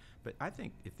pay it. But I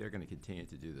think if they're going to continue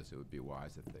to do this, it would be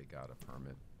wise if they got a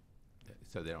permit,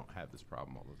 so they don't have this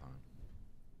problem all the time.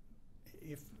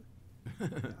 If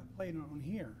I'm playing on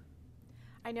here.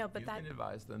 I know, but You that. can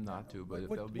advise them not to, but if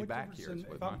What- they'll be what back difference here, is in-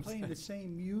 what If I'm I'm playing the saying.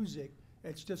 same music,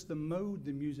 it's just the mode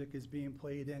the music is being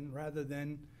played in rather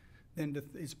than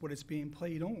it's what it's being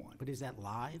played on. But is that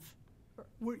live?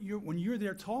 When you're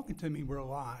there talking to me, we're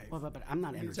live. Well, but I'm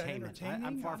not Is that entertainment. I'm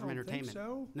entertaining? far I from don't think entertainment.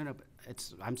 so. No,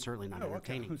 but I'm certainly not Oh,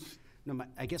 okay. entertaining. No,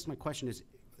 I guess my question is,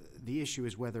 the issue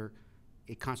is whether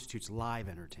it constitutes live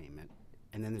entertainment,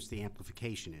 and then there's the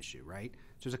amplification issue, right?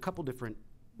 So there's a couple different,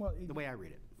 Well, the way I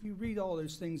read it. If you read all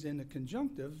those things in the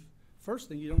conjunctive, First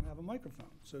thing, you don't have a microphone.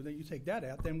 So then you take that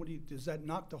out, then what do you, does that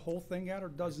knock the whole thing out, or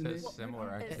doesn't it? says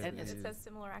similar It activities. says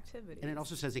similar activities. And it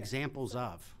also says examples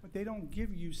of. But they don't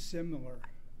give you similar.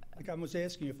 Like I was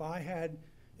asking you, if I had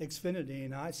Xfinity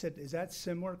and I said, is that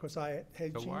similar because I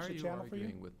had So why changed are the you channel for you?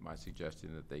 arguing with my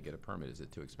suggestion that they get a permit? Is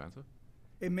it too expensive?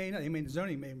 It may not, I mean,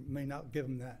 zoning may not give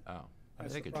them that. Oh, I mean,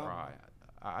 That's they the could problem. try.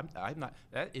 I'm not,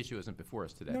 that issue isn't before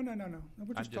us today. No,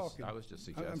 we're just talking. I was just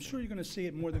suggesting. I'm sure you're going to see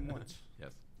it more than once.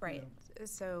 Yes. Right.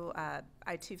 So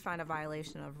I too find a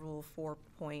violation of Rule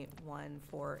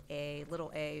 4.14A,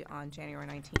 little a, on January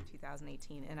 19,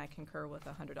 2018, and I concur with a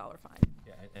 $100 fine.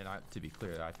 Yeah, and to be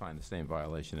clear, I find the same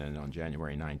violation and on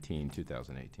January 19,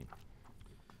 2018.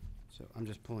 So I'm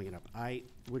just pulling it up. I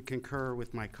would concur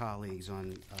with my colleagues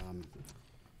on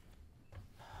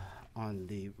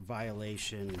the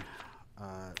violation,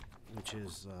 which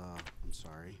is, I'm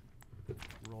sorry,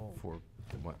 roll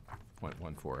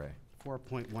 4.14A.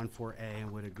 4.14A,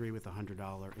 and would agree with a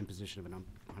 $100 imposition of a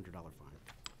 $100 fine.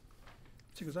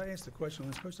 See, because I asked the question,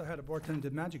 I'm supposed to have a bartender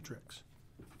did magic tricks.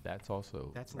 That's also.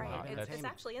 That's Right. not It's entertainment.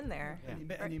 actually in there.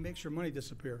 And he makes your money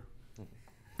disappear.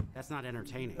 That's not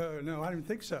entertaining. No, I didn't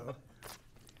think so.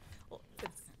 Well,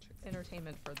 it's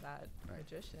entertainment for that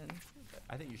magician.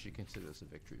 I think you should consider this a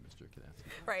victory, Mr.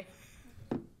 Kanansky. Right.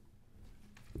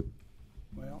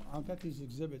 Well, I've got these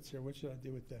exhibits here. What should I do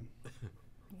with them?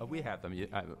 We have them.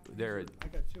 They're. I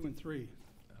got 2 and 3.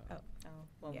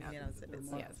 Well, Yeah. exhibits.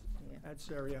 Yes. Add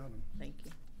Seriatim. Thank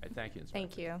you. Thank you, Inspector.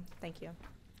 Thank you. Thank you.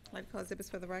 I'd like to call exhibits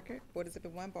for the record. Board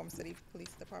Exhibit 1, Baltimore City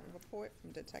Police Department report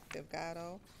from Detective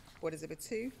Gatto. Board Exhibit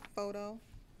 2, photo.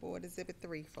 Board Exhibit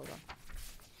 3, photo.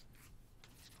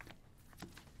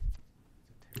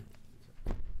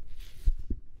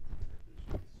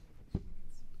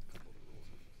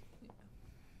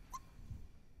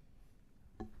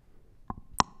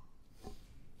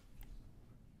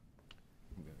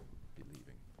 I'm going to be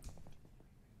leaving.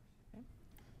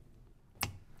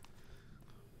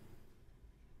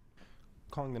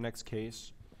 Calling the next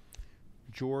case,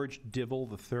 George Divil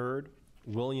III,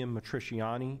 William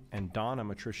Matriciani, and Donna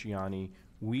Matriciani,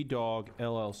 We Dog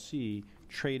LLC,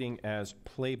 trading as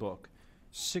Playbook,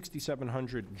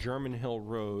 6700 German Hill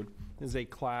Road. This is a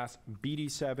Class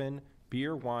BD7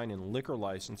 beer, wine, and liquor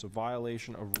license, a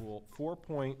violation of Rule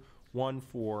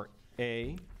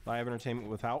 4.14A, live entertainment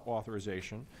without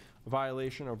authorization, a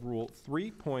violation of Rule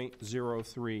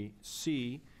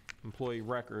 3.03C, employee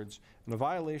records, and a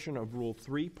violation of Rule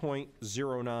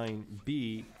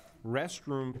 3.09B,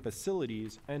 restroom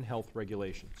facilities and health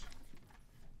regulations.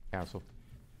 Counsel.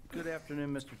 Good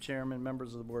afternoon, Mr. Chairman,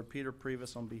 members of the board. Peter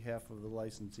Previs on behalf of the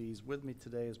licensees. With me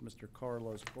today is Mr.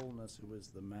 Carlos Fullness, who is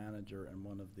the manager and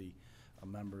one of the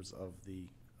members of the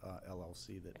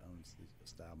LLC that owns the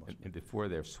establishment. And before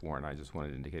they're sworn, I just wanted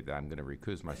to indicate that I'm going to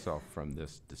recuse myself from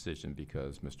this decision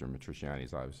because Mr. Matriciani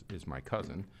is my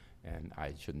cousin, and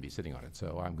I shouldn't be sitting on it.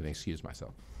 So I'm going to excuse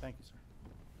myself. Thank you, sir.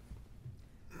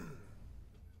 All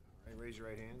right, raise your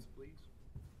right hands, please.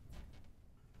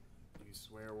 Do you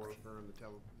swear or affirm the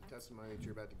testimony that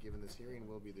you're about to give in this hearing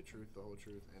will be the truth, the whole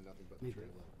truth, and nothing but the truth?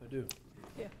 I do.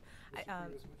 Yeah. Mr.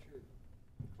 Previs, what's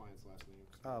your client's last name?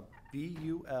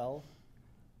 Bulnes.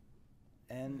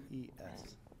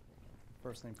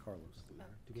 First name Carlos.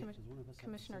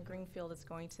 Commissioner Greenfield is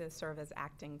going to serve as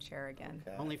acting chair again.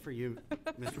 Only for you,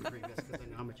 Mr. Previs, because I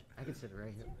know how much, I can sit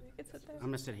right here. It's there. I'm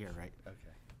going to sit here, right? Okay.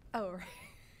 Oh, right.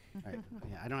 All right.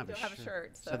 Yeah, I don't have Don't a have shirt. a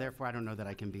shirt, So so- therefore, I don't know that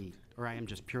I can be, or I am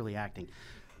just purely acting.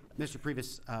 Mr.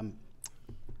 Previs,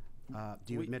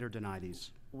 do you admit or deny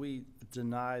these? We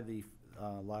deny the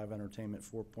live entertainment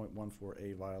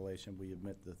 4.14A violation. We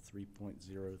admit the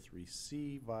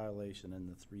 3.03C violation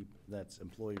and that's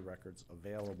employee records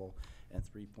available, and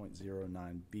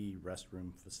 3.09B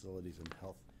restroom facilities and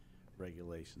health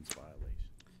regulations violation.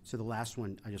 So the last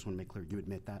one, I just want to make clear, you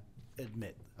admit that?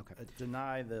 Admit. Okay.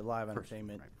 Deny the live First,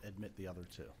 entertainment, right. admit the other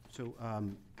two. So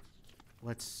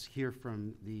let's hear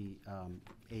from the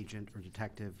agent or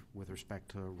detective with respect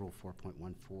to Rule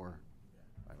 4.14. For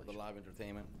the live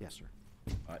entertainment? Yes, sir.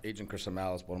 Agent Chris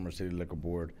Amalis, Baltimore City Liquor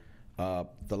Board.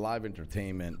 The live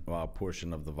entertainment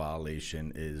portion of the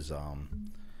violation is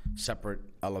separate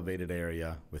elevated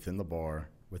area within the bar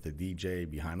with a DJ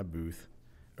behind a booth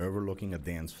overlooking a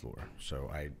dance floor. So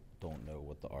I don't know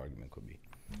what the argument could be.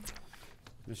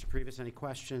 Mr. Previs, any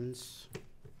questions?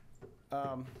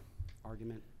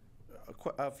 Argument?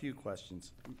 A few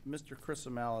questions. Mr. Chris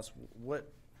Amalis,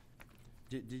 what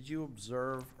did you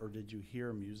observe or did you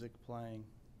hear music playing?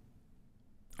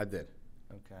 I did.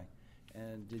 Okay.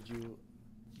 And did you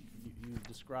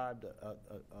described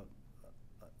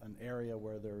an area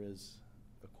where there is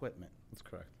equipment? That's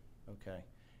correct. Okay.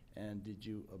 And did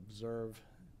you observe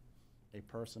a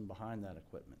person behind that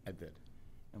equipment? I did.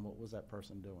 And what was that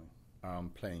person doing?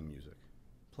 Playing music.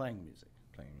 Playing music?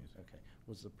 Playing music. Okay.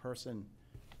 Was the person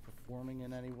performing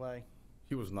in any way?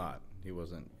 He was not. He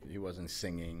wasn't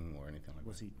singing or anything like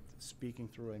Was he speaking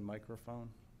through a microphone?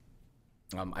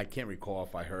 that. I can't recall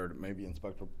if I heard, maybe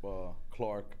Inspector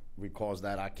Clark recalls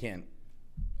that. I can't,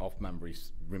 off memory,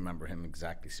 remember him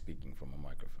exactly speaking from a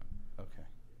microphone. Okay.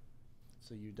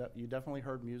 So you definitely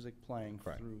heard music playing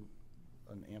Correct. through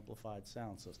an amplified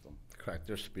sound system. Correct.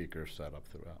 There's speakers set up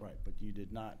throughout. Right, but you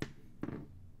did not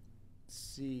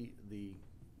see the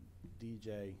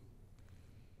DJ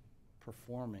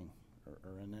performing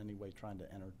or in any way trying to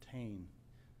entertain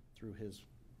through his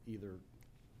either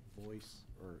voice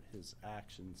or his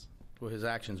actions. Well, his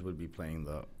actions would be playing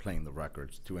the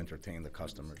records to entertain the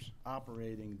customers.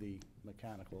 Operating the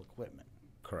mechanical equipment.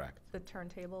 Correct. The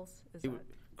turntables, is He that? w-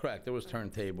 Correct. There was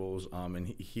turntables, and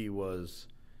he was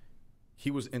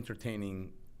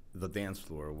entertaining the dance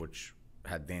floor, which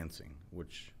had dancing,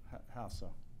 which How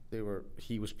so?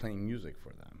 he was playing music for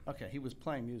them. Okay, he was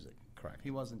playing music. Correct.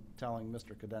 He wasn't telling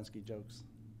Mr. Kadensky jokes.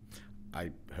 I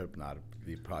hope not.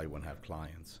 He probably wouldn't have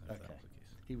clients if that Okay. was the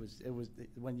case. It was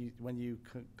when you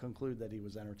conclude that he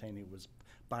was entertaining, it was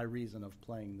by reason of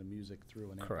playing the music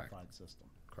through an Correct. amplified system.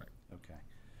 Correct.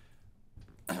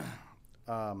 Okay.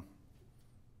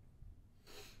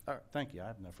 All right, thank you. I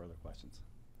have no further questions.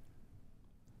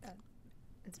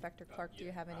 Inspector Clark, do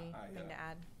you have anything to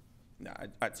add? No,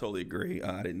 I totally agree.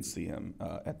 I didn't see him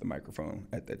at the microphone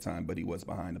at that time, but he was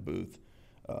behind the booth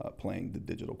playing the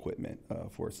digital equipment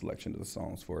for a selection of the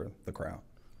songs for the crowd.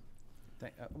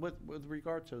 With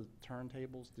regard to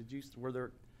turntables, were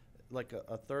there like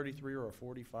a 33 or a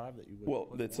 45 that you would? Well,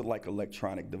 put it's on? like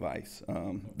electronic device.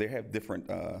 They have different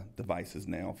devices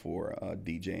now for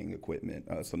DJing equipment.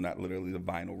 So not literally the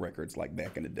vinyl records like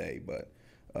back in the day, but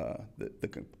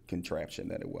the contraption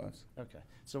that it was. Okay,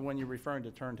 so when you're referring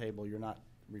to turntable, you're not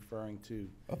referring to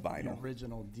A vinyl. the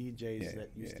original DJs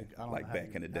that used to. I don't like know how back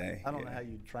you- in the day. I don't know yeah. how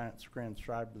you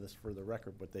transcribe this for the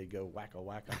record, but they go wacka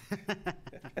wacka.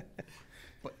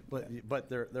 But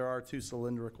there are two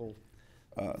cylindrical.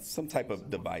 Some type of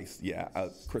device, yeah.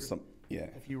 Chris, yeah.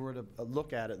 If you were to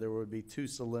look at it, there would be two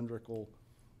cylindrical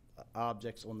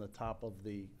objects on the top of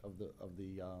the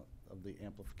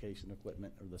amplification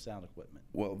equipment or the sound equipment.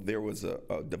 Well, there was a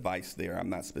device there. I'm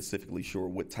not specifically sure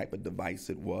what type of device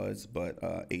it was, but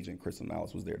Agent Chris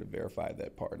Malice was there to verify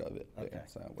that part of it. Okay. there.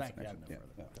 So I Thank wasn't you. I have actually- no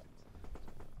yeah, further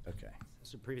yeah. Okay.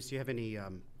 Mr. Previous, do you have any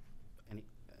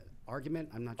argument?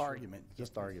 I'm not sure. Argument, just Yes,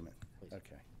 please. argument. Please.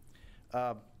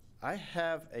 Okay. I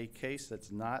have a case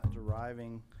that's not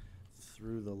deriving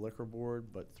through the liquor board,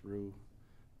 but through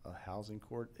a housing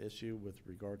court issue with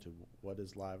regard to what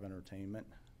is live entertainment.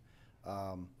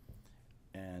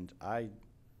 And I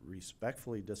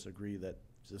respectfully disagree that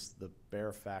just the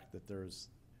bare fact that there's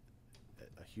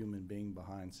a human being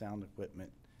behind sound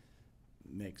equipment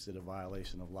makes it a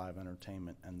violation of live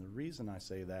entertainment. And the reason I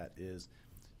say that is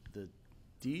the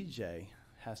DJ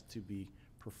has to be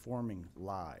performing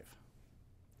live.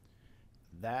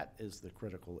 That is the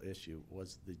critical issue,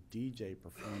 was the DJ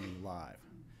performing live.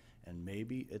 And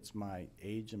maybe it's my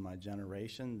age and my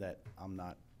generation that I'm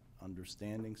not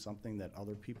understanding something that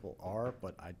other people are,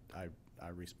 but I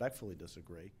respectfully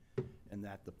disagree, in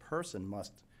that the person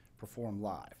must perform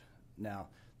live. Now,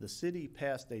 the city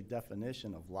passed a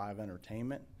definition of live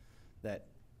entertainment that,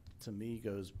 to me,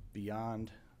 goes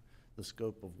beyond the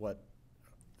scope of what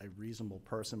a reasonable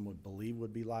person would believe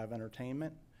would be live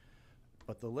entertainment.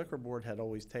 But the liquor board had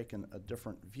always taken a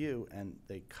different view, and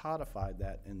they codified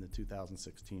that in the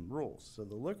 2016 rules. So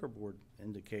the liquor board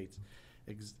indicates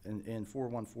in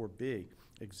 414B,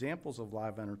 examples of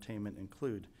live entertainment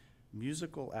include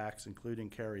musical acts, including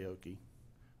karaoke.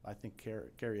 I think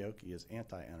karaoke is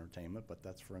anti-entertainment, but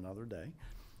that's for another day.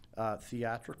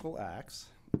 Theatrical acts,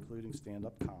 including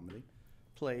stand-up comedy,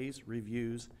 plays,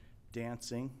 reviews,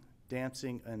 dancing.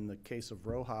 Dancing, in the case of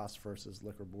Rojas versus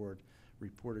Liquor Board,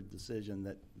 reported decision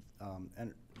that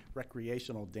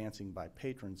recreational dancing by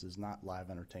patrons is not live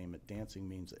entertainment. Dancing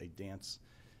means a dance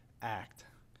act.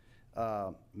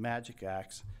 Magic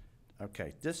acts,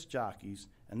 okay, disc jockeys,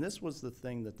 and this was the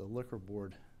thing that the liquor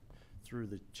board, through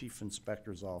the chief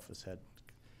inspector's office, had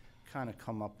kind of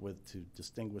come up with to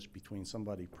distinguish between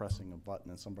somebody pressing a button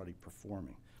and somebody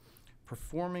performing.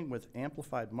 Performing with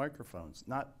amplified microphones,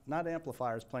 not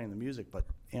amplifiers playing the music, but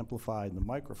amplified in the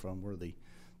microphone where the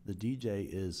DJ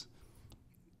is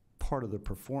part of the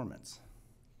performance,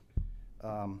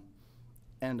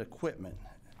 and equipment.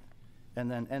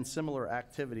 And similar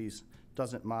activities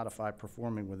doesn't modify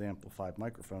performing with amplified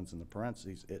microphones in the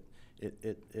parentheses. It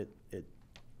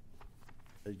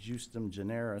justum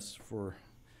generis for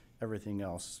everything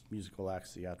else, musical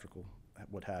acts, theatrical,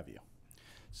 what have you.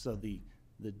 So the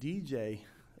DJ,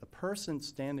 a person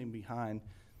standing behind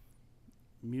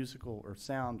musical or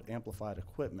sound amplified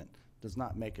equipment does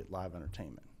not make it live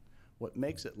entertainment. What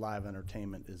makes it live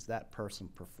entertainment is that person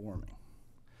performing.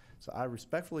 So I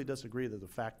respectfully disagree that the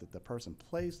fact that the person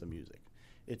plays the music.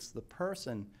 It's the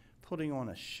person putting on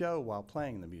a show while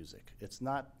playing the music. It's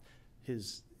not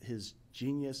his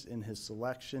genius in his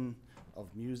selection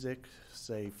of music.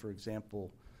 Say, for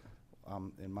example,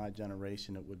 in my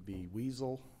generation, it would be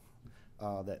Weasel,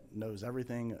 that knows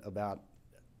everything about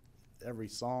every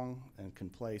song and can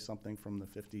play something from the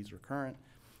 50s or current.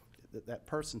 That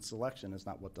person's selection is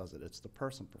not what does it. It's the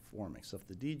person performing. So if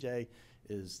the DJ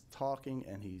is talking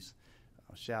and he's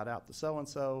shout out to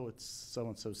so-and-so, it's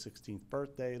so-and-so's 16th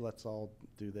birthday, let's all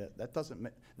do that.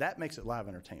 That makes it live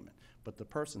entertainment. But the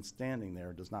person standing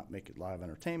there does not make it live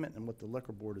entertainment. And what the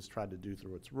liquor board has tried to do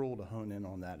through its rule to hone in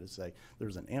on that is say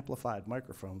there's an amplified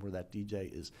microphone where that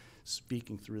DJ is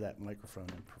speaking through that microphone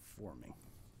and performing.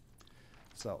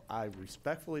 So I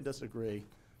respectfully disagree.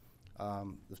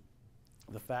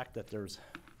 The fact that there's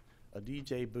a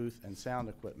DJ booth and sound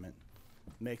equipment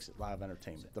makes it live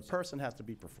entertainment. The person has to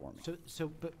be performing.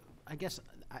 But I guess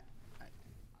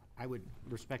I would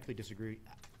respectfully disagree.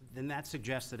 Then that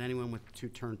suggests that anyone with 2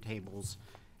 turntables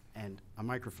and a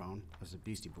microphone, as the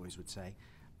Beastie Boys would say,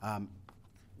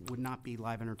 would not be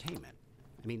live entertainment.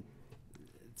 I mean,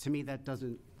 to me, that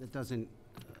doesn't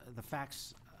the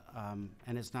facts,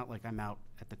 and it's not like I'm out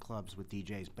at the clubs with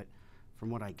DJs, but from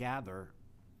what I gather,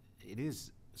 it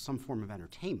is some form of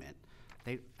entertainment.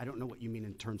 I don't know what you mean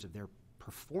in terms of their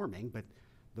performing, but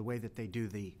the way that they do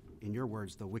in your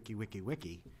words, the wiki,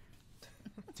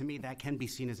 to me, that can be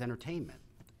seen as entertainment.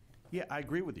 Yeah, I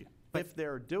agree with you. But if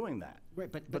they're doing that.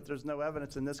 Right, but there's no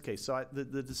evidence in this case. So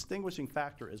the distinguishing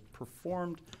factor is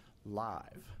performed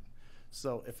live.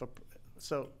 So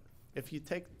if you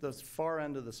take the far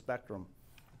end of the spectrum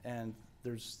and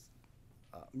there's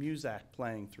Muzak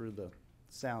playing through the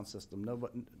sound system,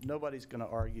 nobody's going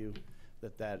to argue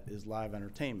that is live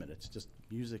entertainment. It's just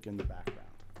music in the background.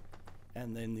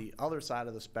 And then the other side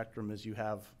of the spectrum is you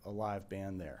have a live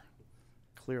band there,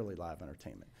 clearly live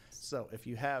entertainment. So if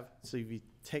you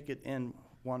take it in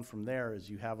one from there is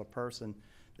you have a person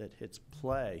that hits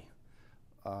play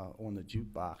on the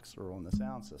jukebox or on the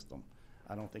sound system.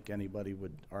 I don't think anybody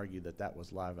would argue that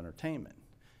was live entertainment.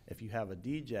 If you have a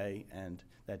DJ and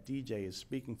that DJ is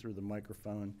speaking through the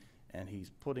microphone and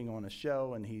he's putting on a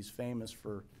show and he's famous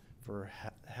for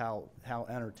how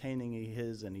entertaining he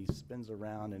is, and he spins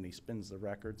around and he spins the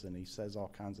records and he says all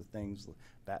kinds of things,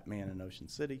 Batman in Ocean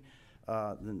City,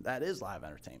 then that is live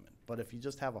entertainment. But if you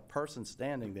just have a person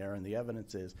standing there and the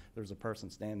evidence is there's a person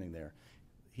standing there,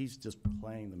 he's just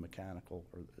playing the mechanical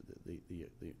or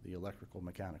the electrical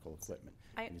mechanical equipment,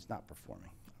 and he's not performing.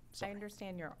 I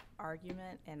understand your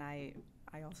argument, and I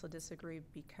also disagree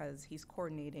because he's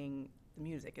coordinating the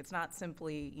music. It's not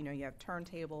simply, you have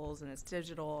turntables and it's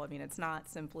digital. I mean, it's not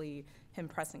simply him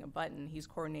pressing a button. He's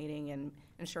coordinating and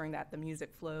ensuring that the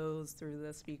music flows through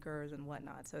the speakers and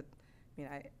whatnot. So, I mean,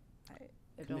 I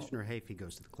Commissioner Hafey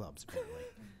goes to the clubs, apparently,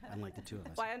 unlike the two of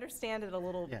us. Well, I understand it a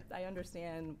little. Yeah. I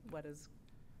understand what is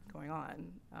going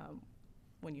on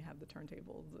when you have the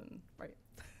turntables and right.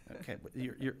 Okay, but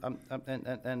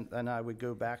and I would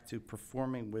go back to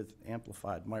performing with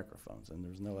amplified microphones, and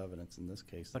there's no evidence in this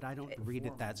case. But I don't read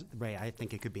it that way. I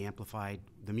think it could be amplified.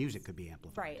 The music could be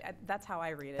amplified. Right. That's how I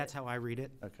read it. That's how I read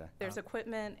it. Okay. There's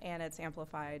equipment and it's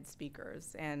amplified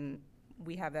speakers, and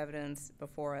we have evidence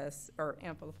before us, or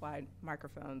amplified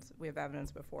microphones. We have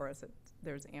evidence before us that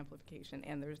there's amplification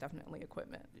and there's definitely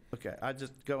equipment. Okay, I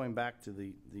just going back to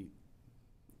the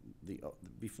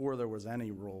before there was any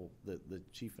rule, the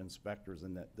chief inspectors,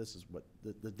 and that this is what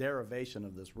the derivation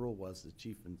of this rule was, the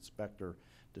chief inspector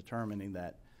determining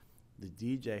that the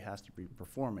DJ has to be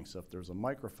performing. So if there's a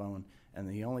microphone and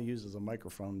he only uses a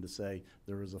microphone to say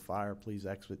there is a fire, please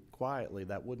exit quietly,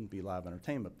 that wouldn't be live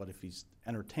entertainment. But if he's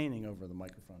entertaining over the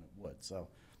microphone, it would. So,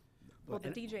 well, the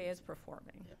DJ is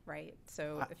performing, right?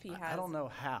 So if he has, I don't know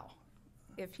how.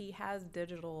 If he has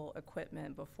digital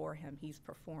equipment before him, he's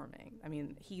performing. I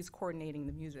mean, he's coordinating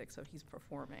the music, so he's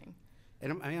performing.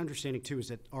 And my understanding, too, is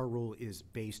that our rule is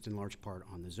based in large part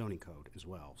on the zoning code as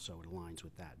well, so it aligns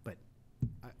with that. But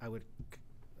I would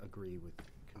agree with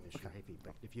Commissioner Hafey,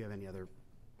 but if you have any other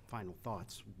final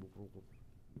thoughts,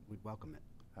 we'd welcome it.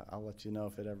 I'll let you know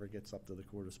if it ever gets up to the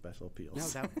Court of Special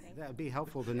Appeals. No, that would be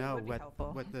helpful to know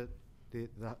what the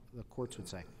courts would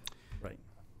say. Right.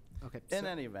 Okay. In so-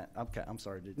 any event, okay, I'm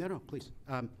sorry. No, no, please.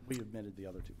 We admitted the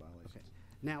other two violations. Okay.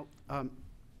 Now,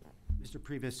 Mr.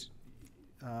 Previs,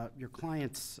 your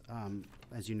client,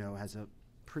 as you know, has a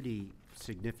pretty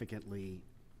significantly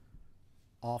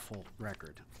awful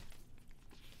record.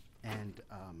 And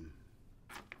I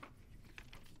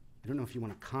don't know if you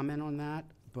want to comment on that,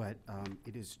 but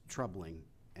it is troubling.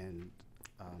 And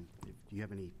if you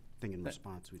have anything in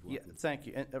response, we'd Yeah, welcome. thank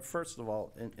you. And first of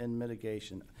all, in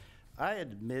mitigation, I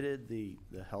admitted the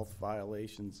health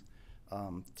violations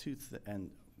and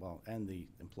the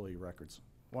employee records.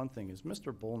 One thing is,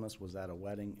 Mr. Bullness was at a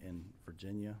wedding in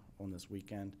Virginia on this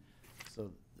weekend,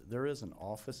 so there is an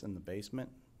office in the basement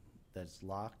that's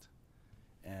locked,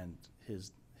 and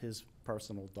his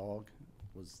personal dog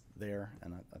was there,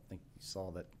 and I think you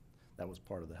saw that was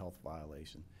part of the health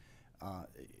violation.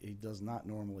 He does not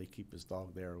normally keep his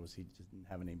dog there. He didn't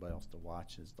have anybody else to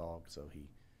watch his dog, so he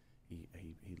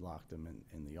locked him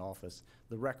in the office.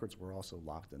 The records were also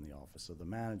locked in the office, so the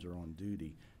manager on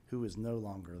duty, who is no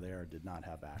longer there, did not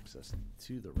have access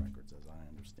to the records, as I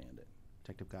understand it.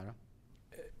 Detective Gatto?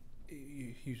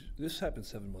 This happened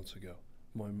 7 months ago.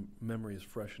 My memory is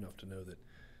fresh enough to know that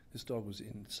this dog was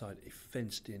inside a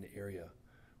fenced-in area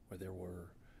where there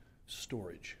were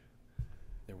storage.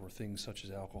 There were things such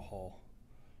as alcohol.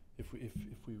 If we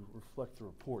reflect the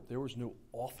report, there was no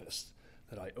office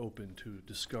that I opened to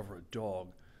discover a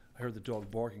dog. I heard the dog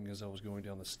barking as I was going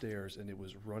down the stairs, and it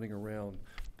was running around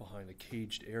behind a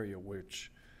caged area,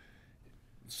 which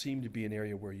seemed to be an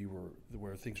area where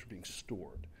things were being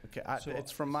stored. Okay, So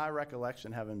it's from my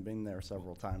recollection, having been there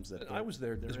several times, that I was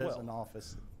there as There is well. an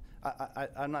office.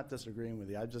 I'm not disagreeing with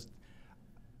you. I just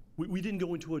We didn't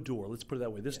go into a door, let's put it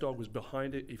that way. This dog was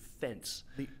behind a fence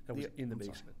that was in the I'm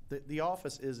sorry. basement. The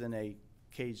office is in a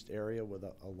caged area with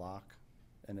a lock,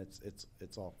 and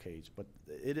it's all caged. But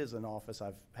it is an office.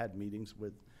 I've had meetings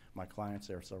with my clients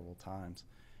there several times,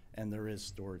 and there is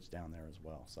storage down there as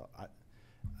well. So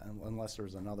unless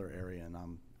there's another area, and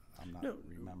I'm not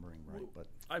remembering right, but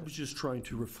I was just trying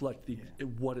to reflect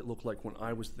what it looked like when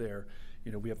I was there.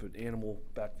 You know, we have an animal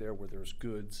back there where there's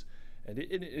goods. And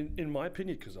in my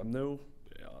opinion, because I'm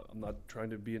not trying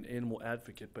to be an animal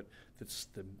advocate, but it's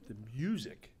the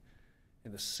music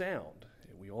and the sound,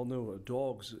 and we all know a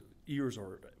dog's ears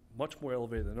are much more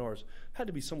elevated than ours, had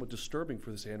to be somewhat disturbing for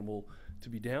this animal to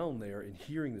be down there and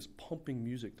hearing this pumping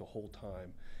music the whole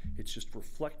time. It's just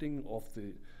reflecting off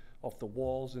the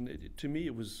walls, and to me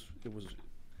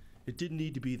it didn't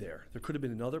need to be there. There could have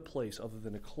been another place other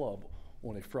than a club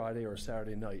on a Friday or a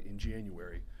Saturday night in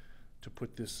January to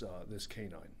put this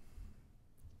canine.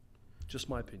 Just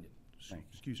my opinion.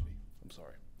 Excuse me. I'm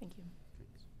sorry. Thank you.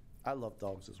 I love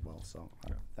dogs as well, so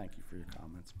thank you for your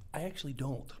comments. I actually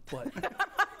don't, but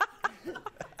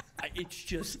it's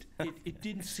just it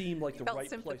didn't seem like the Felt right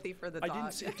sympathy place. for the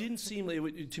dog. It didn't seem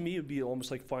like to me. It would be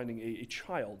almost like finding a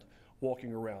child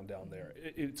walking around down there.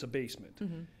 It's a basement,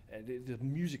 and the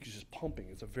music is just pumping.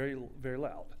 It's very very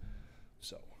loud.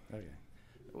 So okay.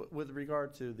 With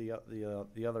regard to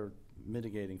the other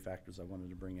mitigating factors I wanted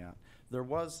to bring out, there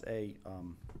was a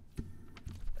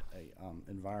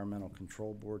environmental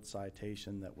control board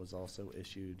citation that was also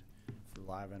issued for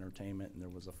live entertainment, and there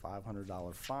was a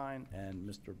 $500 fine, and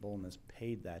Mr. Bullness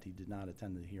paid that. He did not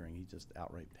attend the hearing. He just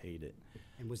outright paid it.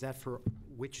 And was that for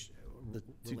which The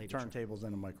two turntables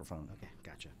and a microphone. Okay,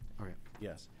 gotcha. All right.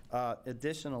 Yes.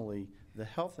 Additionally, the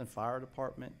Health and Fire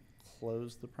Department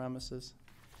closed the premises.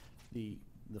 The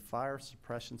fire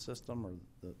suppression system, or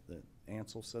the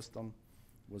ANSEL system,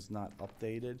 was not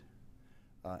updated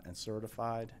and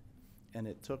certified, and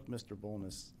it took Mr.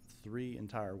 Bullness 3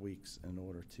 entire weeks in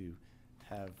order to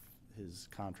have his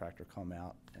contractor come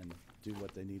out and do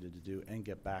what they needed to do and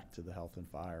get back to the Health and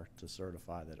Fire to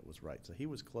certify that it was right. So he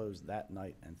was closed that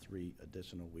night and 3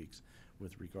 additional weeks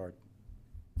with regard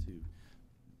to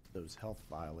those health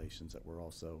violations that were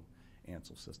also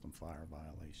ANSEL system fire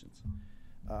violations.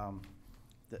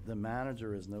 The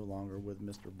manager is no longer with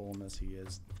Mr. Bullness. He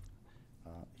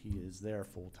is there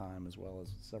full-time, as well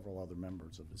as several other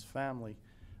members of his family.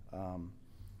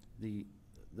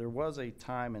 There was a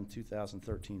time in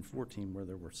 2013-14 where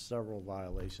there were several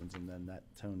violations, and then that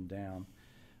toned down.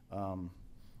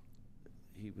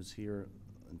 He was here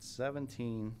in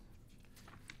 17,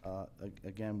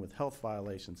 again with health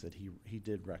violations that he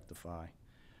did rectify.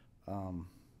 And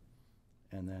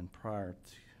then prior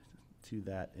to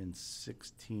that, in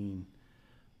 16,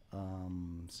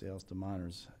 sales to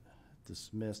minors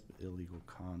dismissed illegal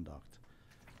conduct,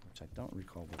 which I don't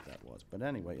recall what that was. But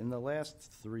anyway, in the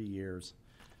last 3 years,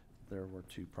 there were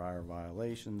 2 prior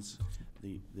violations.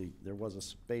 There was a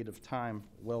spate of time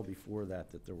well before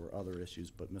that there were other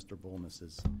issues, but Mr. Bulmus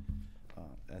is,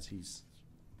 as he's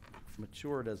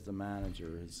matured as the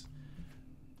manager, is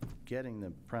getting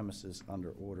the premises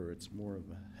under order. It's more of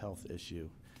a health issue.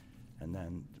 And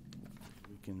then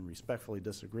we can respectfully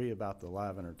disagree about the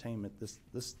live entertainment. This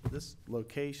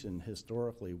location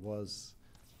historically was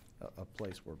a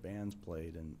place where bands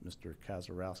played, and Mr.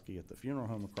 Kazarowski at the funeral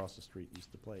home across the street used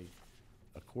to play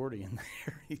accordion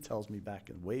there. He tells me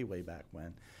way back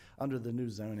when. Under the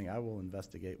new zoning, I will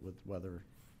investigate with whether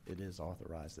it is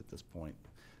authorized at this point.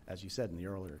 As you said in the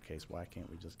earlier case, why can't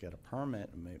we just get a permit?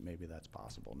 And maybe that's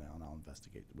possible now, and I'll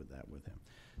investigate with him.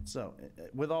 So,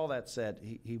 with all that said,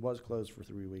 he was closed for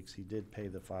 3 weeks. He did pay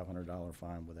the $500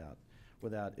 fine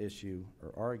without issue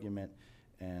or argument,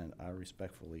 and I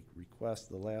respectfully request,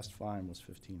 the last fine was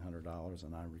 $1,500,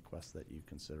 and I request that you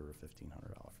consider a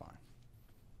 $1,500 fine.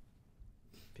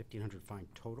 $1,500 fine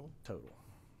total? Total.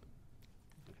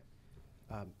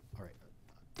 All right.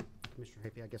 Commissioner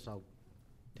Happy, I guess I'll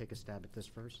take a stab at this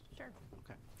first. Sure.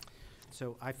 Okay.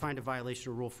 So I find a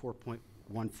violation of Rule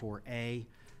 4.14A.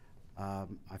 I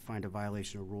find a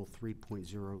violation of Rule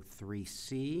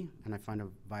 3.03C, and I find a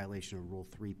violation of Rule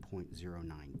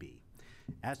 3.09B.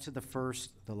 As to the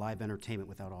first, the live entertainment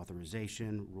without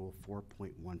authorization, Rule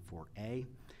 4.14A,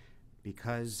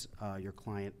 because your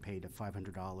client paid a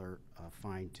 $500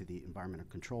 fine to the Environmental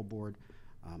Control Board,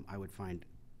 I would find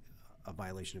a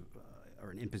violation of,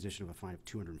 or an imposition of a fine of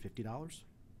 $250.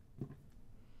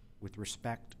 With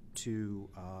respect to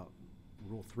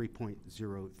Rule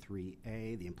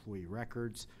 3.03A, the employee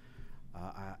records,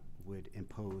 I would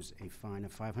impose a fine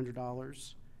of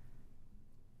 $500.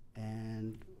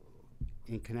 And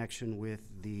in connection with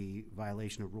the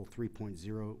violation of Rule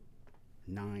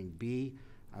 3.09B,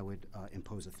 I would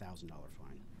impose a $1,000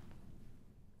 fine.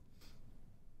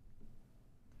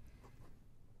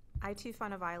 I too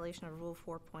find a violation of Rule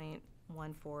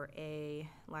 4.14A,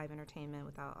 live entertainment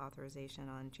without authorization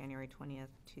on January 20th,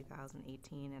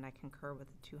 2018, and I concur with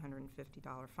the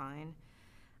 $250 fine.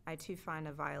 I too find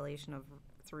a violation of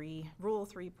Rule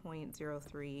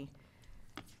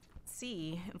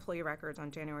 3.03C, employee records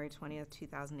on January 20th,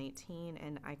 2018,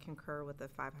 and I concur with the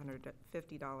 $500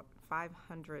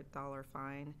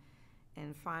 fine.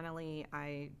 And finally,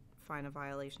 I find a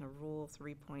violation of Rule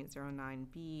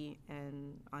 3.09B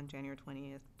and on January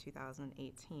 20th,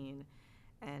 2018,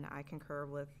 and I concur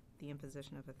with the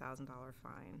imposition of a $1,000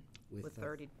 fine with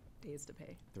 30 days to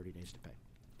pay. 30 days to pay.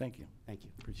 Thank you. Thank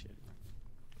you. Appreciate it.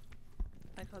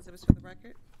 I call exhibits for the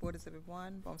record. Board Exhibit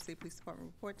 1, Baltimore City Police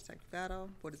Department report, Detective Gatto.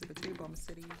 Board Exhibit 2, Baltimore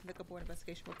City Liquor Board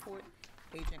investigation report,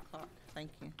 Agent Clark.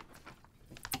 Thank you.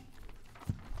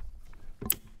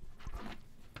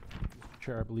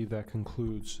 Chair, I believe that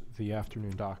concludes the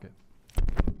afternoon docket.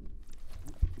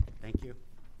 Thank you.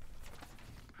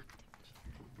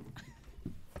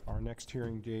 Our next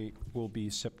hearing date will be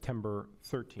September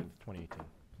 13th, 2018.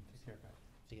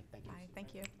 See you. Thank you. Bye.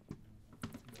 Thank you.